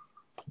their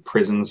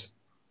prisons.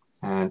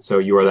 And so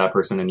you are that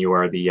person, and you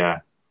are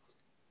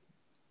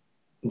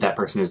that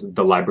person is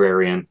the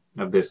librarian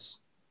of this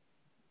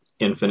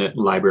infinite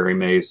library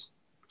maze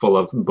full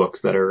of books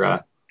that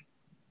are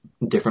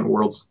different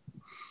worlds.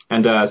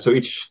 And so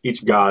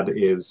each god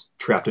is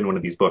trapped in one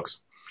of these books,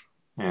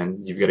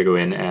 and you've got to go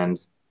in and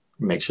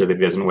make sure that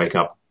he doesn't wake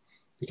up,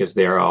 because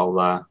they are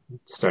all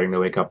starting to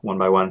wake up one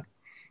by one.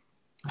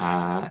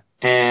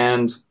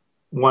 And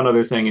one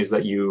other thing is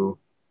that you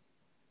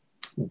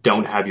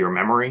don't have your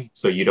memory,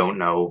 so you don't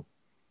know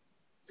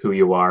who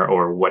you are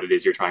or what it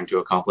is you're trying to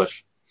accomplish.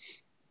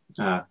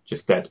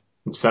 Just that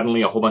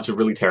suddenly a whole bunch of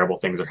really terrible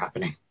things are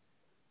happening.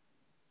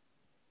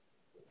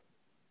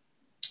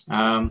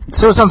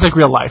 So it sounds like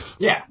real life.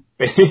 Yeah.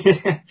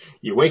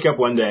 You wake up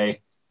one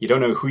day, you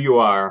don't know who you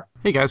are.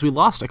 Hey guys, we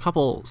lost a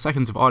couple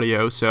seconds of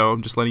audio, so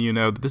I'm just letting you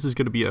know that this is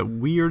going to be a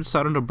weird,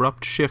 sudden,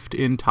 abrupt shift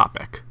in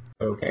topic.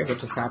 Okay, what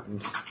just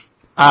happened?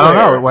 I don't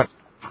know.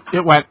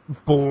 It went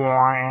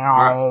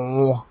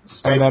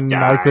and then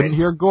died. I couldn't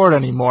hear Gord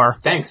anymore.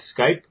 Thanks,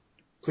 Skype.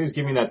 Please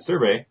give me that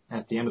survey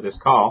at the end of this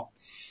call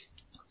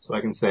so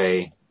I can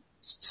say,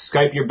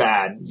 Skype, you're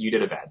bad. You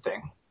did a bad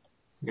thing.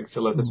 You can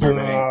fill out the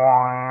survey.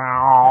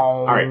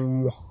 All right.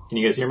 Can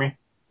you guys hear me?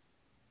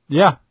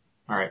 Yeah.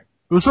 All right.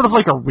 It was sort of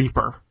like a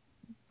Reaper.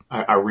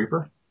 A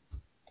Reaper?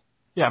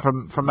 Yeah,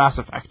 from Mass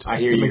Effect. I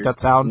hear you. Make That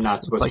sound.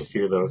 Not supposed to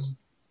hear those.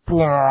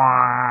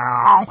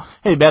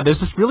 Hey, man, there's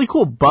this really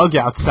cool bug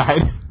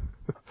outside.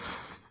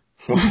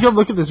 You should come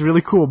look at this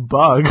really cool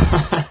bug.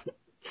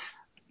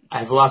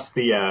 I've lost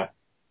the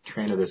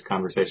train of this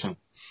conversation.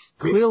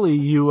 Clearly,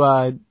 you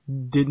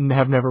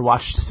have never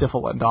watched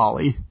Syphil and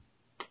Dolly.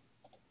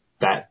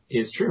 That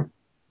is true.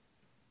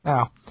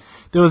 Oh.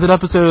 There was an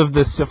episode of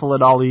the Syphil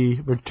and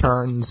Dolly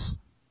Returns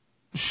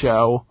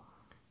show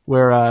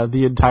where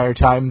the entire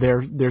time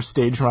their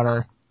stage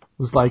runner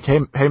was like, hey,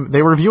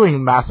 they were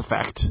reviewing Mass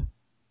Effect.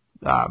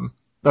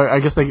 I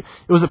guess it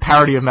was a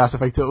parody of Mass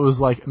Effect, so it was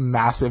like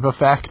Massive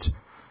Effect.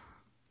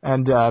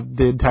 And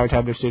the entire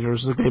time their stage runner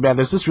was like, hey man,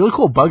 there's this really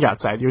cool bug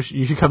outside. You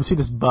should come see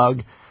this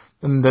bug.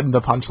 And then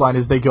the punchline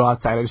is they go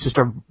outside and it's just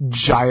a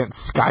giant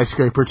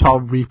skyscraper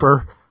tall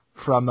Reaper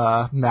from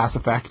Mass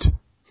Effect.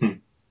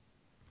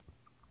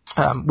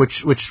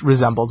 Which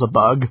resembles a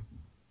bug.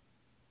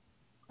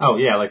 Oh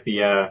yeah, like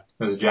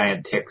those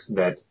giant ticks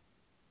that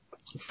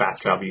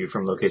fast travel you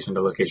from location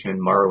to location in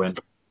Morrowind.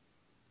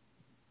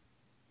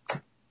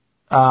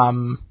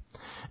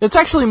 It's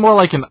actually more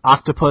like an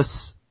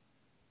octopus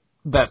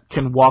that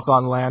can walk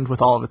on land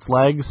with all of its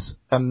legs,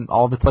 and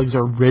all of its legs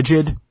are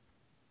rigid.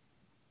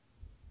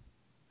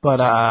 But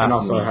and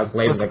also it has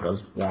laser that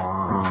goes.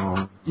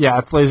 Yeah,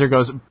 its laser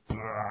goes.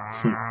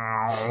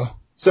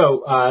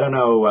 So I don't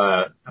know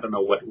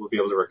what we'll be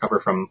able to recover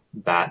from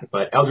that,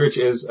 but Eldritch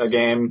is a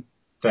game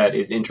that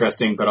is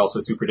interesting but also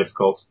super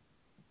difficult,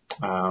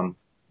 and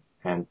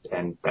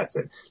that's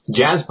it.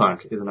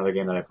 Jazzpunk is another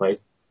game that I played,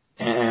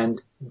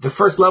 and the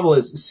first level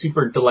is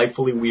super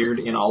delightfully weird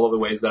in all of the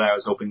ways that I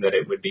was hoping that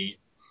it would be,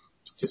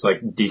 just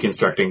like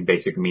deconstructing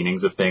basic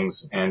meanings of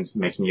things and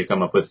making you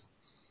come up with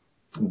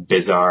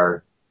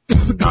bizarre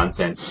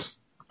nonsense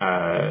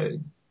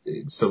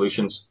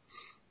solutions.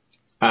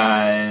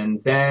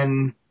 And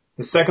then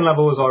the second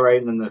level was all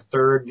right, and then the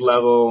third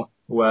level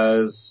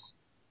was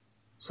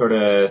sort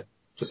of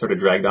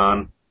dragged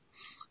on.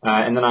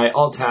 And then I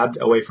alt-tabbed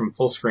away from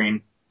full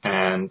screen,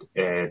 and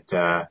it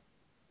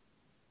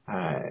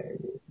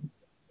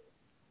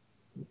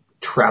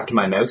trapped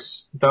my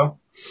mouse, though.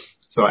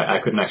 So I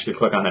couldn't actually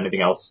click on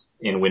anything else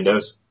in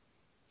Windows.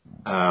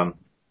 And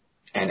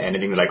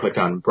anything that I clicked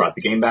on brought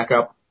the game back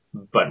up,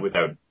 but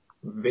without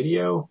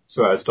video.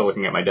 So I was still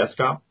looking at my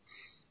desktop.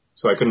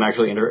 So I couldn't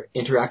actually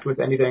interact with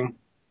anything.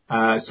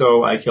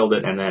 So I killed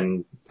it and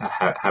then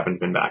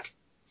haven't been back.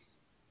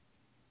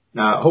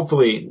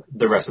 Hopefully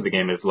the rest of the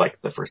game is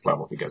like the first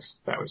level, because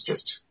that was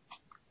just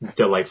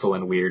delightful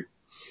and weird.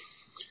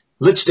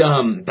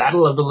 Lichdom,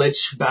 Battle of the Lich,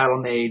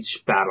 Battle Mage,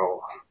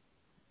 Battle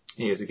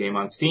is a game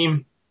on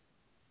Steam.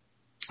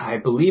 I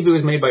believe it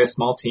was made by a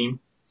small team,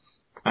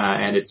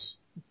 and it's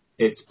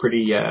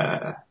pretty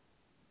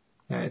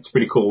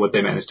cool what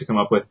they managed to come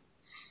up with.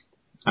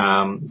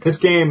 This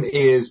game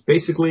is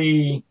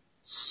basically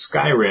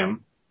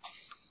Skyrim,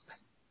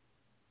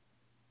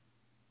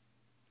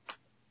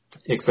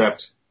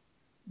 except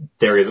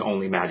there is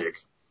only magic.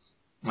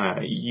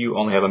 You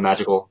only have a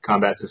magical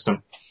combat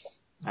system.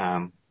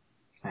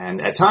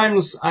 And at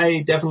times,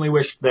 I definitely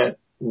wished that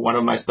one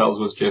of my spells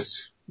was just,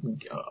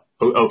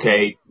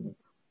 okay,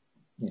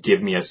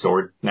 give me a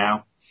sword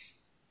now.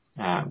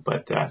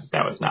 But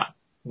that was not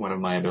one of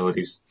my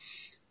abilities.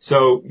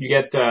 So you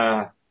get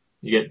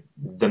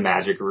the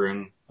magic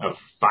rune of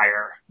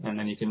fire, and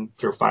then you can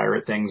throw fire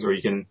at things, or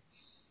you can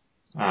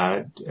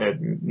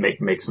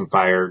make some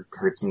fire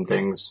hurt some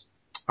things,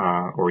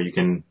 or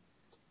you've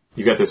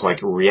got this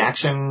like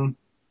reaction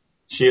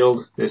shield,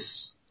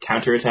 this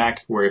counter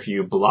attack where if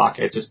you block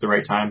at just the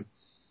right time,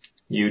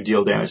 you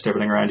deal damage to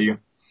everything around you.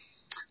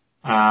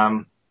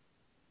 And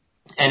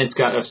it's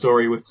got a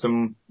story with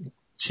some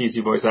cheesy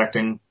voice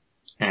acting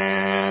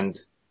and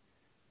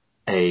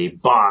a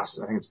boss.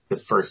 I think it's the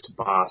first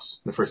boss,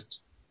 the first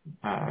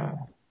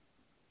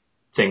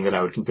thing that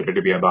I would consider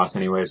to be a boss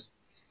anyways,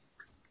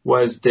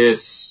 was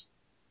this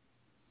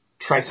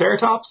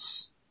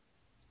Triceratops,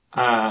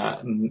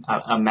 a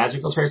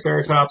magical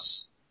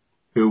Triceratops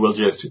who will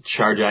just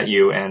charge at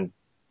you and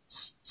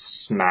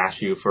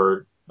smash you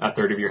for a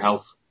third of your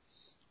health,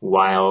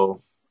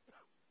 while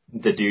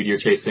the dude you're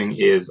chasing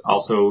is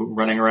also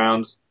running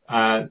around,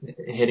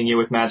 hitting you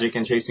with magic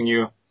and chasing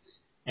you,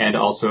 and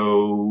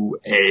also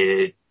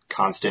a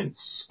constant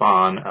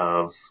spawn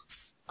of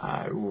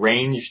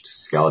ranged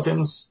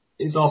skeletons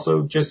is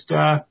also just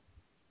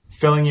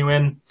filling you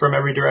in from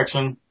every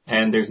direction,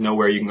 and there's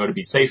nowhere you can go to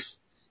be safe.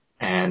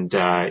 And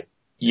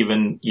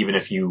even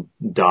if you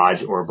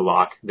dodge or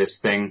block this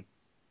thing,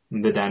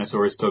 the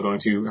dinosaur is still going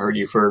to hurt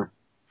you for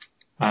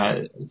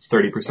 30%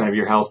 of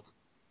your health.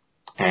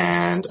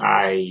 And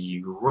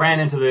I ran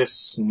into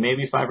this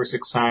maybe 5 or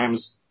 6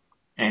 times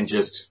and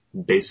just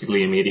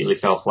basically immediately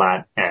fell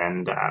flat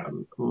and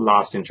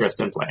lost interest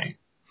in playing.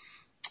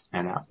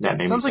 And that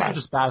made me sad. Sounds like you're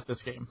just bad at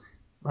this game.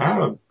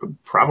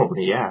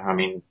 Probably, yeah. I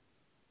mean...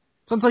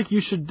 Sounds like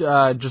you should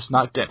just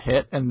not get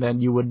hit, and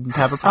then you wouldn't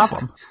have a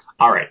problem.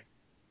 All right.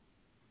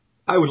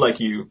 I would like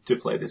you to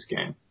play this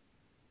game.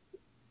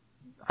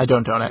 I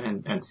don't own it.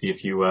 And see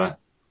if you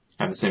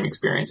have the same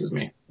experience as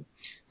me.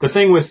 The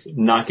thing with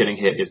not getting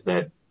hit is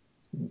that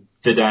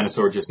the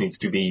dinosaur just needs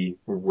to be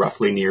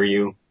roughly near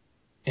you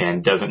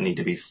and doesn't need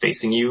to be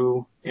facing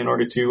you in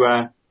order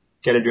to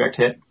get a direct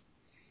hit.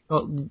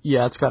 Well,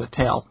 yeah, it's got a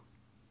tail.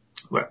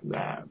 Well,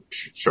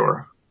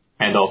 sure.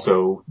 And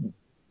also,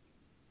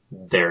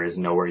 there is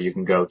nowhere you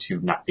can go to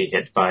not be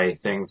hit by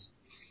things.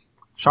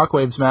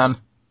 Shockwaves, man.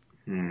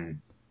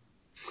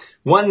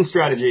 One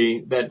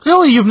strategy that...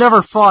 Clearly you've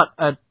never fought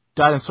a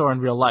dinosaur in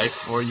real life,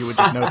 or you would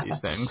just know these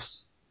things.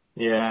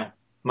 Yeah.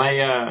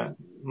 My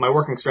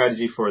working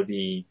strategy for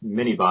the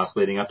mini-boss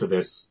leading up to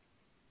this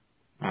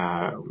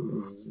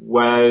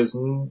was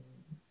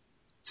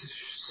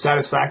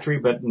satisfactory,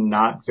 but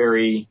not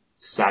very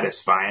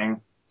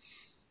satisfying.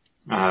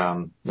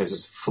 There's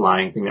this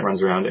flying thing that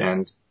runs around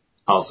and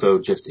also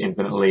just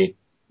infinitely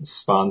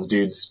spawns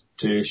dudes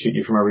to shoot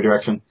you from every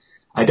direction.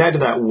 I died to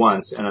that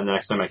once, and then the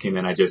next time I came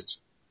in, I just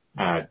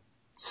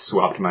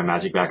swapped my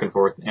magic back and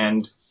forth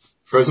and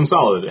froze him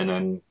solid, and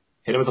then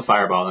hit him with a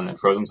fireball, and then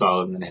froze him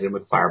solid, and then hit him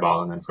with a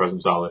fireball, and then froze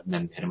him solid, and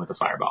then hit him with a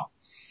fireball.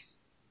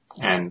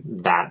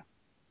 And that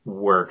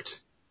worked,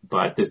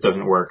 but this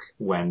doesn't work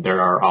when there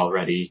are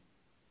already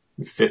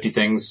 50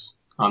 things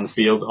on the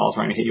field all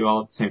trying to hit you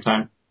all at the same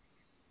time.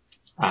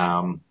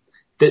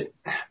 The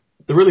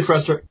really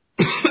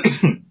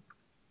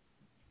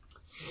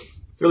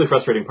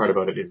frustrating part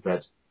about it is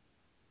that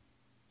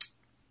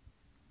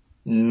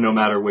no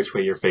matter which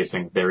way you're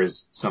facing, there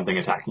is something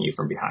attacking you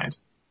from behind.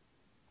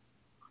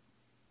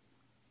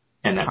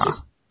 And that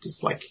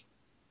just like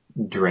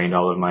drained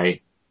all of my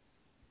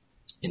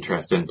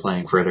interest in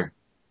playing further.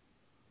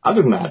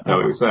 Other than that,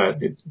 though,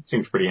 it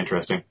seems pretty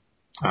interesting.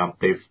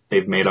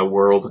 They've made a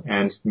world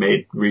and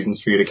made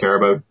reasons for you to care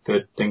about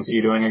the things that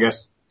you're doing, I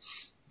guess.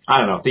 I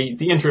don't know.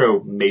 The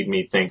intro made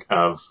me think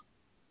of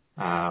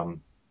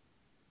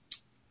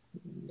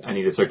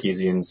Anita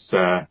Sarkeesian's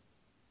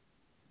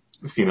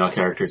female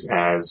characters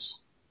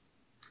as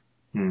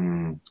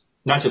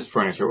not just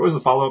furniture. What was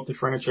the follow-up to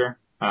furniture?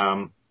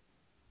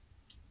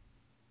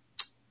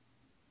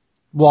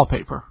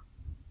 Wallpaper.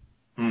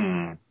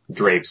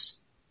 Drapes.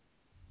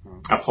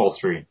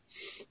 Upholstery.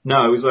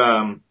 No, it was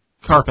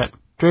Carpet.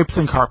 Drapes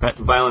and carpet.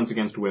 Violence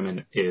against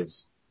women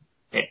is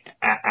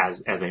as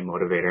a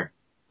motivator.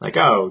 Like,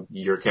 oh,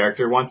 your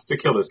character wants to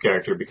kill this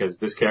character because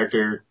this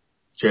character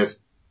just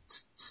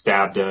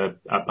stabbed a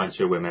bunch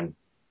of women.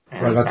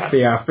 And well, that's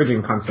the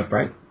Phrygian concept,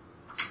 right?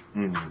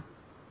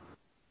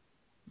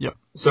 Yep.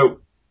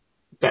 So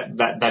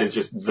that is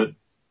just the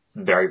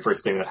very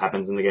first thing that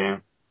happens in the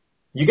game.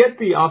 You get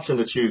the option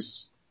to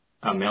choose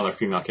a male or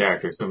female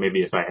character. So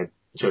maybe if I had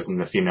chosen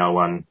the female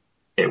one,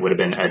 it would have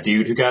been a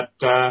dude who got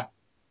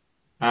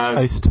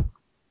Iced.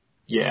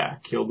 Yeah,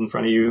 killed in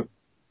front of you.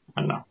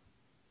 I don't know.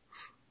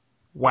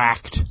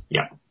 Whacked.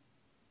 Yeah.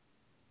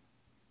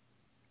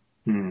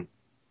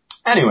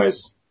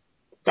 Anyways,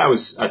 that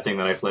was a thing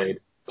that I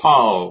played.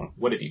 Paul,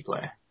 what did you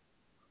play?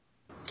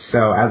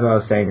 So, as I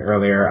was saying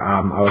earlier,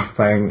 I was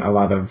playing a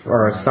lot of,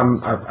 or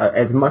some,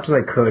 as much as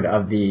I could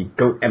of the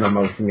Goat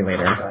MMO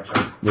simulator,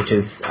 which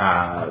is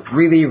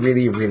really,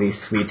 really, really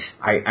sweet.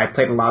 I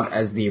played a lot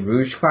as the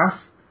Rouge class,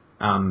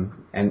 and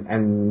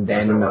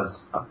then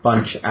a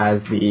bunch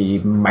as the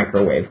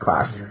Microwave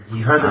class.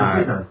 You heard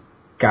the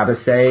gotta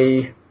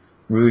say,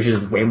 Rouge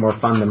is way more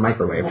fun than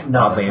Microwave,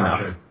 oddly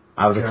enough.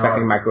 I was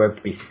expecting Microwave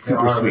to be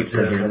super sweet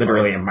because you're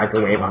literally a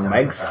microwave on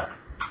legs.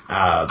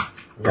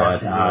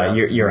 But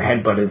your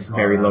headbutt is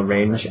very low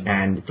range,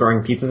 and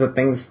throwing pizzas at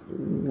things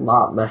a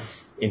lot less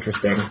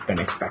interesting than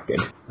expected.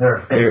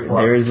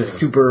 There is a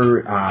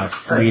super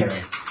sweet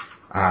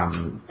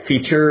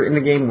feature in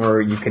the game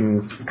where you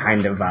can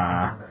kind of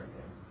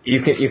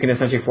you can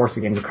essentially force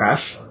the game to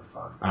crash.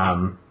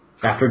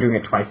 After doing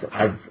it twice,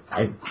 I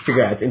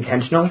figure out it's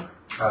intentional,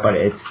 but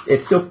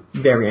it's still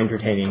very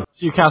entertaining.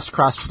 So you cast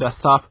Crash to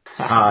desktop?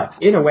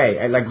 In a way,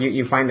 like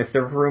you find the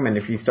server room, and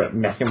if you start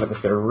messing with the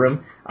server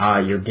room,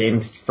 your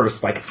game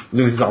first like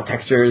loses all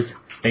textures,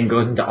 then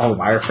goes into all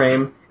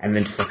wireframe, and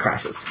then just like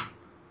crashes.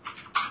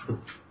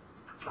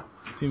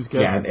 Seems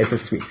good. Yeah, it's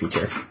a sweet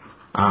feature.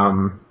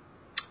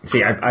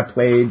 See, I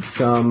played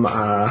some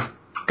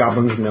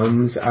Goblins and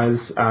Gnomes as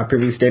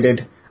previously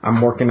stated.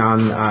 I'm working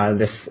on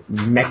this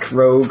mech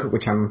rogue,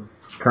 which I'm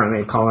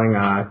currently calling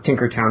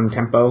Tinkertown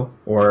Tempo,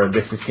 or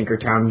This is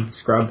Tinkertown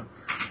Scrub,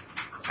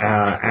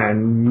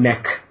 and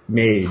Mech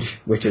Mage,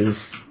 which is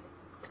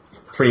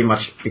pretty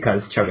much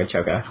because chugga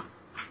chugga.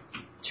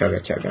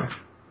 Chugga chugga.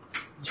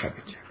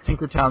 Chugga chugga.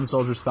 Tinkertown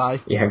Soldier Spy.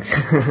 Yeah.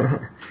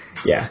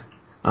 Yeah.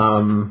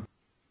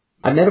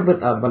 I met up with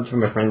a bunch of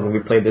my friends and we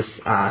played this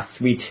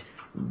sweet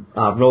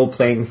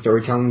role-playing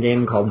storytelling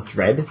game called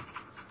Dread.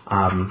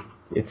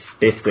 It's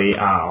basically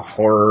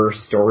horror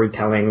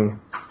storytelling,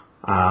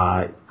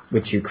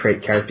 which you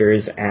create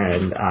characters,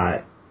 and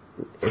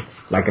it's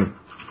like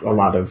a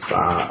lot of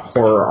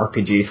horror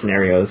RPG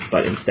scenarios,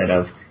 but instead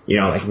of,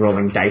 like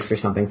rolling dice or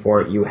something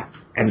for it, you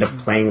end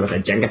up playing with a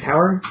Jenga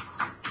tower.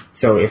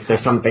 So if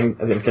there's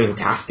a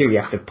task to do, you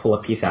have to pull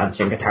a piece out of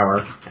the Jenga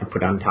tower and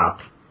put it on top.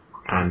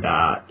 And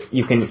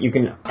you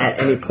can at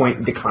any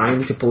point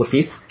decline to pull a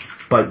piece,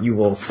 but you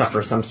will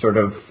suffer some sort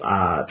of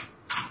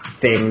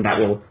thing that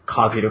will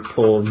cause you to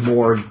pull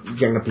more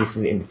Jenga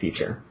pieces in the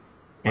future.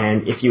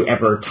 And if you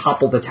ever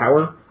topple the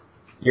tower,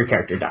 your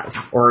character dies,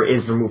 or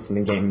is removed from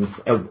the game,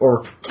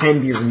 or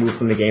can be removed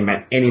from the game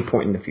at any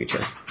point in the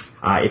future,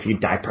 if you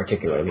die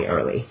particularly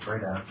early. Is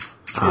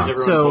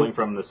everyone pulling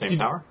from the same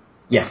tower?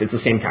 Yes, it's the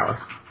same tower.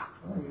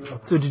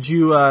 So did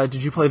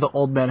you play the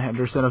Old Man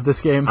Henderson of this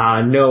game?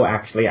 No,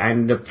 actually, I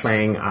ended up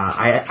playing.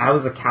 I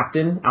was a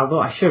captain, although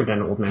I should have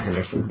done Old Man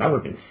Henderson. That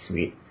would have been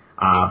sweet.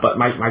 But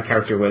my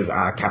character was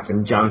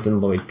Captain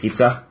Jonathan Lloyd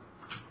Pizza.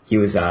 He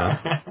was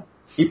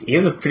he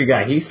was a pretty good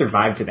guy. He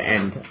survived to the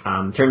end.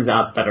 Turns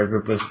out that our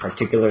group was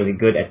particularly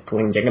good at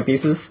pulling Jenga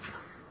pieces.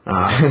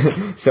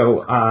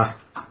 So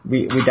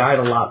we died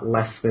a lot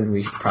less than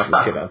we probably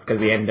should have, because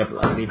we ended up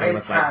leaving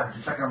with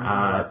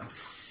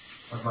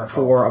like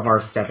 4 of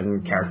our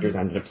 7 characters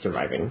ended up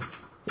surviving,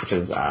 which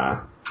is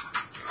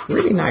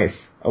really nice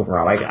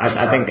overall.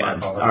 I think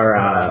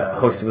our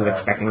host was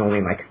expecting only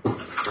like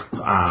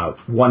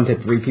 1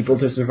 to 3 people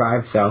to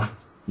survive, so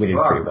we did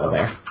pretty well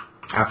there.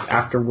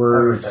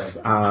 Afterwards,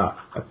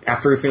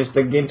 after we finished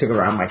the game, it took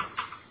around like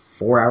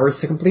 4 hours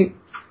to complete.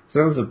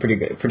 So it was a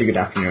pretty good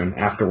afternoon.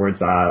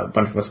 Afterwards, a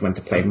bunch of us went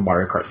to play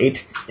Mario Kart 8,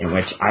 in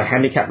which I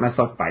handicapped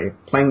myself by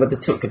playing with the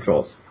tilt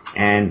controls,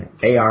 and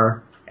they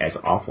are as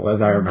awful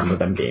as I remember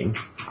them being.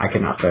 I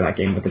could not play that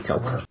game with the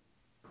tilt.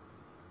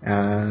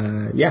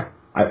 Yeah.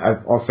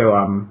 I've also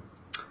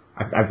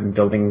I've been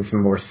building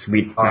some more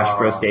sweet Smash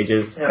Bros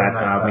stages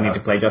that we need to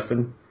play,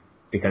 Justin,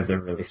 because they're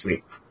really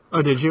sweet.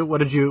 Oh, did you?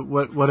 What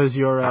is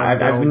your? I've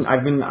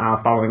been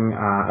following.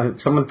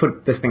 Someone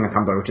put this thing on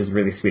Tumblr, which is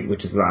really sweet,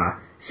 which is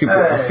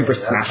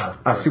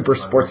Super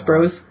Sports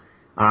Bros.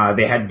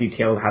 They had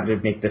detailed how to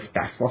make this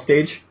basketball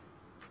stage.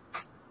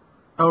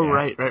 Oh, yeah.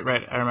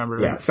 Right. I remember.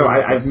 Yeah, so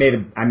I made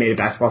a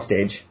basketball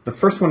stage. The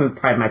first one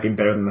probably might be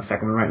better than the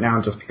second one right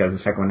now, just because the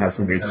second one has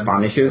some weird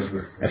spawn issues,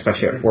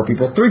 especially at 4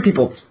 people. 3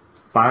 people's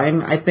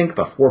fine, I think,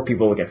 but 4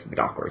 people it gets a bit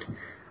awkward.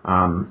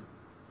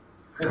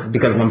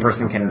 Because one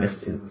person can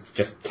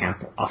just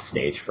camp off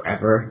stage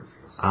forever.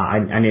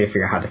 I need to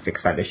figure out how to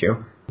fix that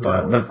issue.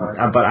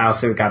 But I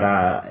also got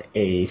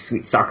a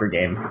sweet soccer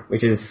game,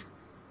 which is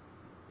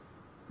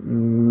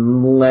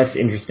less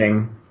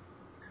interesting,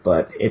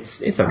 but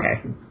it's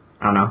okay.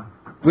 I don't know.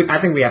 I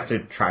think we have to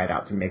try it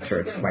out to make sure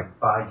it's like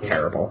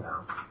terrible.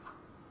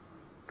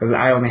 Because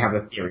I only have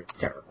a theory it's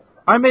terrible.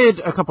 I made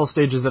a couple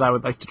stages that I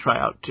would like to try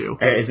out too.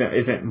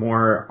 Is it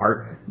more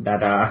art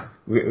that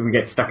we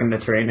get stuck in the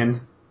terrain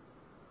in?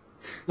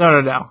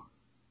 No,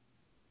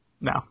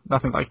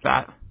 nothing like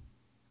that.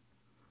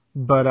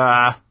 But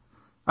I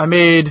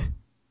made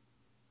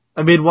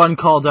one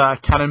called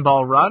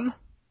Cannonball Run,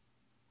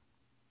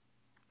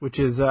 which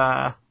is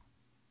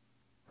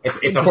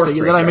it's a horse race.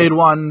 And then I made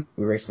one.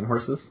 We raced on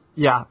horses.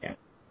 Yeah.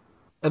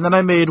 And then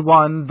I made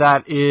one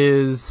that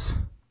is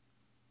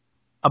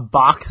a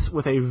box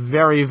with a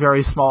very,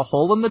 very small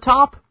hole in the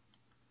top.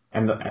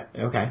 And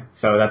okay,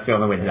 so that's the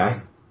only way to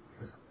die.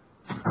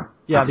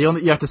 Yeah,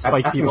 you have to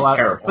spike people out.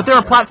 Terrible. But there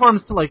are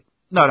platforms to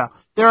no.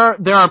 There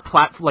are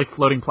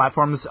floating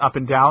platforms up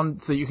and down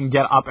so that you can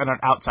get up and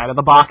outside of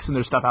the box, and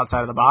there's stuff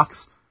outside of the box.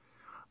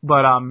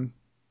 But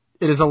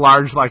it is a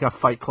large a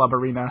Fight Club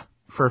arena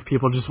for if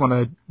people just want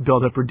to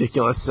build up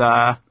ridiculous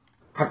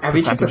Have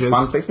you checked the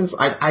spawn placements?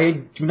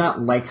 I do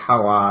not like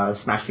how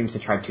Smash seems to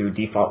try to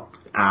default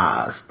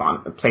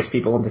place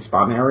people into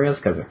spawn areas,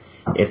 because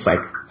it's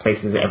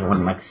places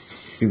everyone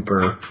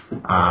super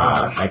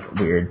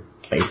weird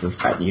places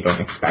that you don't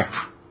expect.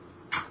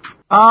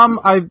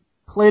 I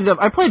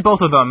played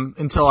both of them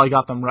until I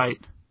got them right.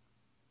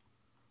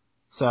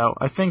 So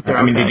I think they're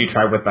okay. Did you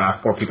try with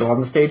 4 people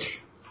on the stage?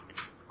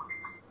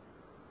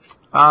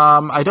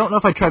 I don't know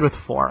if I tried with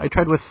 4. I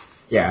tried with...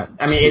 Yeah,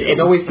 it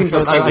always seems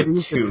okay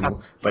with 2,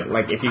 but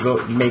if you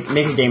go make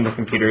a game with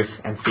computers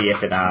and see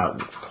if it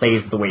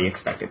plays the way you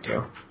expect it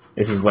to.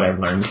 This is what I've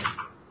learned.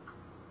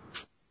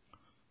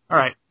 All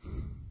right.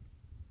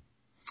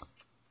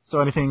 So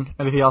anything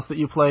else that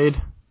you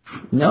played?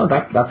 No,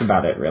 that's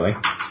about it, really.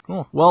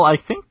 Cool. Well, I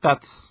think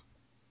that's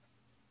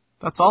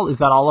all. Is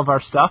that all of our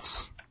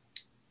stuffs?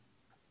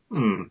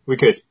 We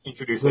could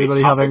introduce Does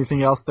anybody have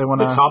anything else they want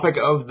the to... topic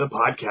of the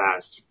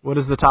podcast. What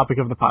is the topic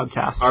of the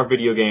podcast? Are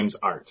video games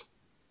art?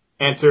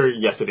 Answer,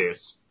 yes it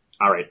is.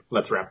 All right,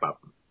 let's wrap up.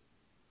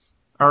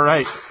 All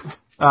right.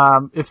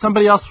 If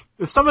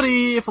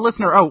a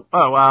listener...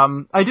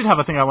 I did have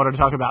a thing I wanted to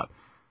talk about.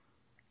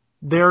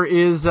 There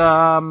is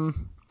a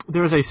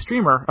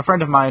streamer. A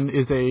friend of mine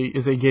is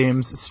a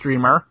games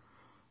streamer,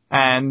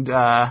 and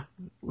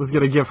was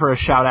going to give her a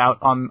shout out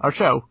on our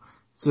show,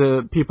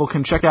 so people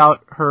can check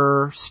out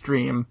her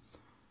stream.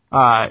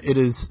 It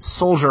is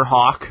Soldier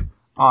Hawk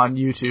on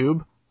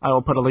YouTube. I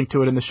will put a link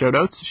to it in the show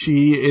notes.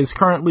 She is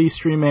currently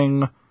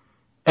streaming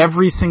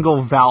every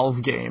single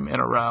Valve game in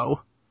a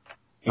row,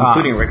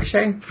 including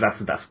Ricochet. That's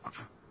the best one.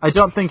 I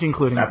don't think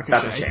including Ricochet.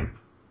 That's a shame.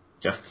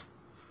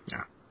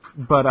 Yeah.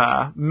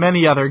 But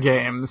many other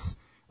games.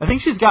 I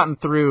think she's gotten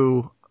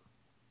through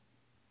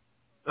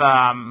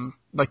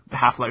like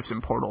Half-Life's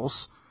and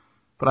Portals,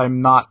 but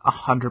I'm not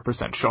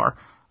 100% sure.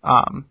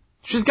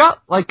 She's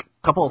got like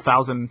a couple of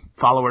thousand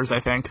followers, I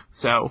think.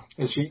 So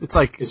is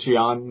she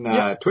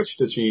on Twitch?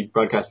 Does she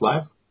broadcast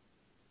live?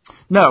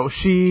 No,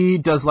 she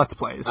does Let's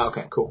Plays.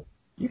 Okay, cool.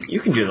 You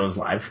can do those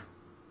live.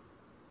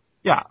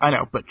 Yeah, I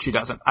know, but she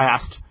doesn't. I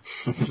asked.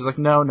 She's like,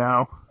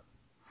 no.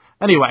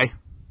 Anyway,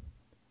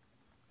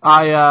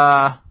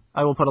 I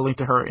will put a link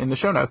to her in the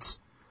show notes.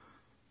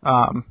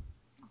 All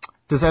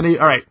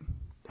right.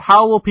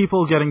 How will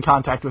people get in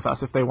contact with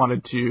us if they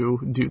wanted to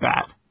do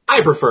that?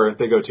 I prefer if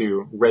they go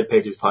to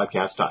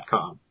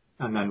redpagespodcast.com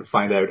and then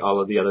find out all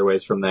of the other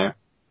ways from there.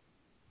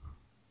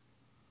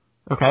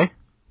 Okay.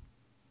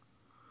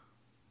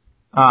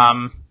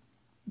 How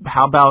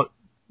about,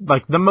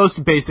 like, the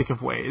most basic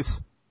of ways?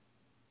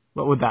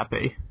 What would that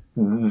be?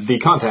 The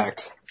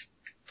contact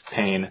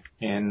pane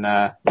in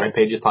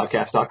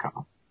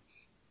redpagespodcast.com.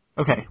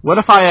 Okay. What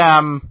if I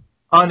am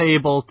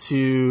unable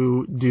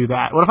to do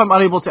that? What if I'm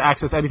unable to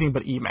access anything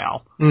but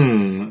email?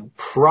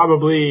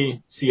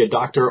 Probably see a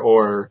doctor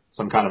or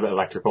some kind of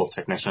electrical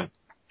technician.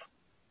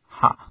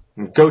 Huh.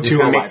 Go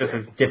to a make this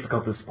as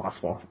difficult as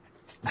possible.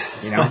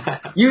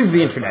 Use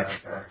the internet.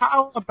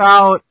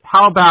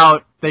 How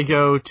about they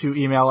go to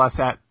email us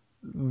at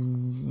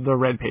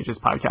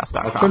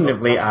theredpagespodcast.com?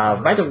 Alternatively,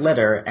 write a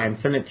letter and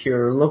send it to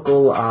your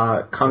local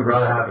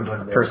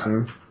Congress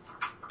person.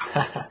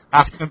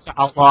 Ask them to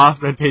outlaw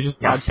Red Pages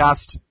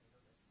Podcast.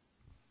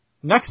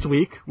 Next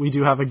week, we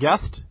do have a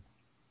guest.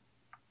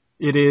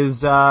 It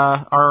is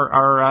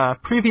our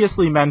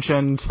previously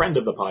mentioned... friend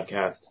of the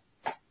podcast.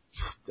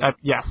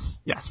 Yes.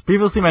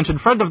 Previously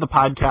mentioned friend of the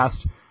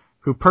podcast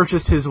who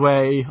purchased his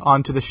way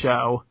onto the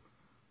show,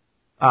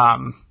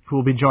 who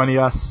will be joining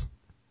us.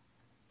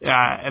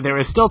 There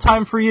is still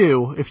time for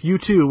you, if you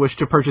too wish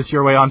to purchase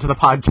your way onto the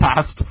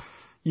podcast.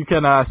 You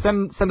can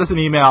send us an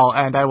email,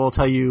 and I will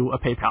tell you a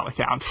PayPal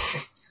account,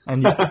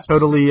 and you can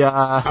totally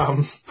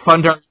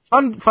fund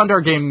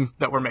our game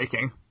that we're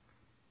making,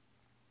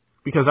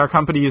 because our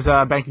company's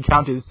bank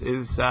account is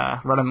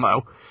running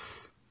low.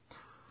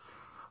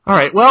 All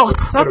right, well,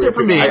 that's it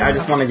for me. I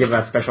just want to give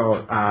a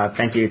special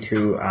thank you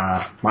to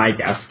my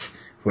guest,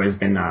 who has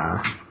been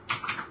a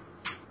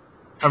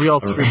real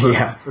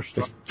trooper.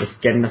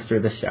 Just getting us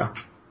through this show.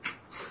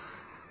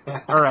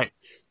 All right,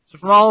 so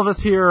from all of us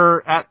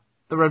here at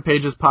the Red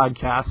Pages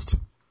Podcast,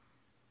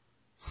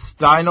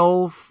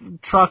 Steinel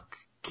Truck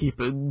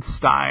Keepin'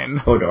 Stein.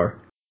 Hodor.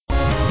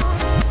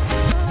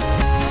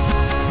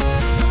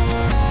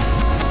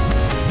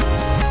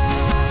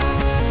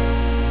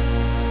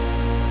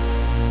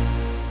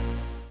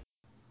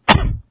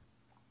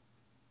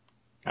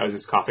 Is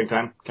this coughing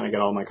time? Can I get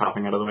all my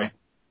coughing out of the way?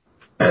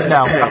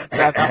 No,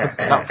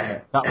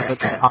 that was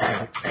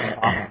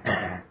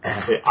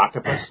The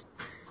octopus?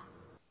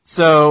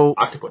 So...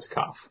 Octopus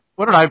cough.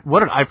 What did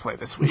I play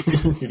this week?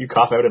 Did you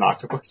cough out an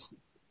octopus?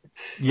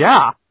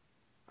 Yeah.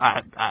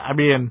 I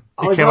mean,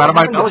 it came out of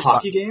my belly.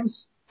 Hockey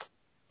games?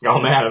 Oh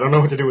man, I don't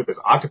know what to do with this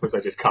octopus I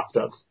just coughed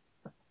up.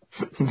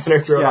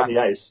 Better throw it on the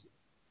ice.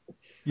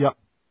 Yep.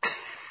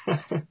 I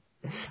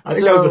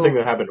think that was the thing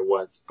that happened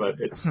once, but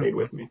it stayed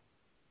with me.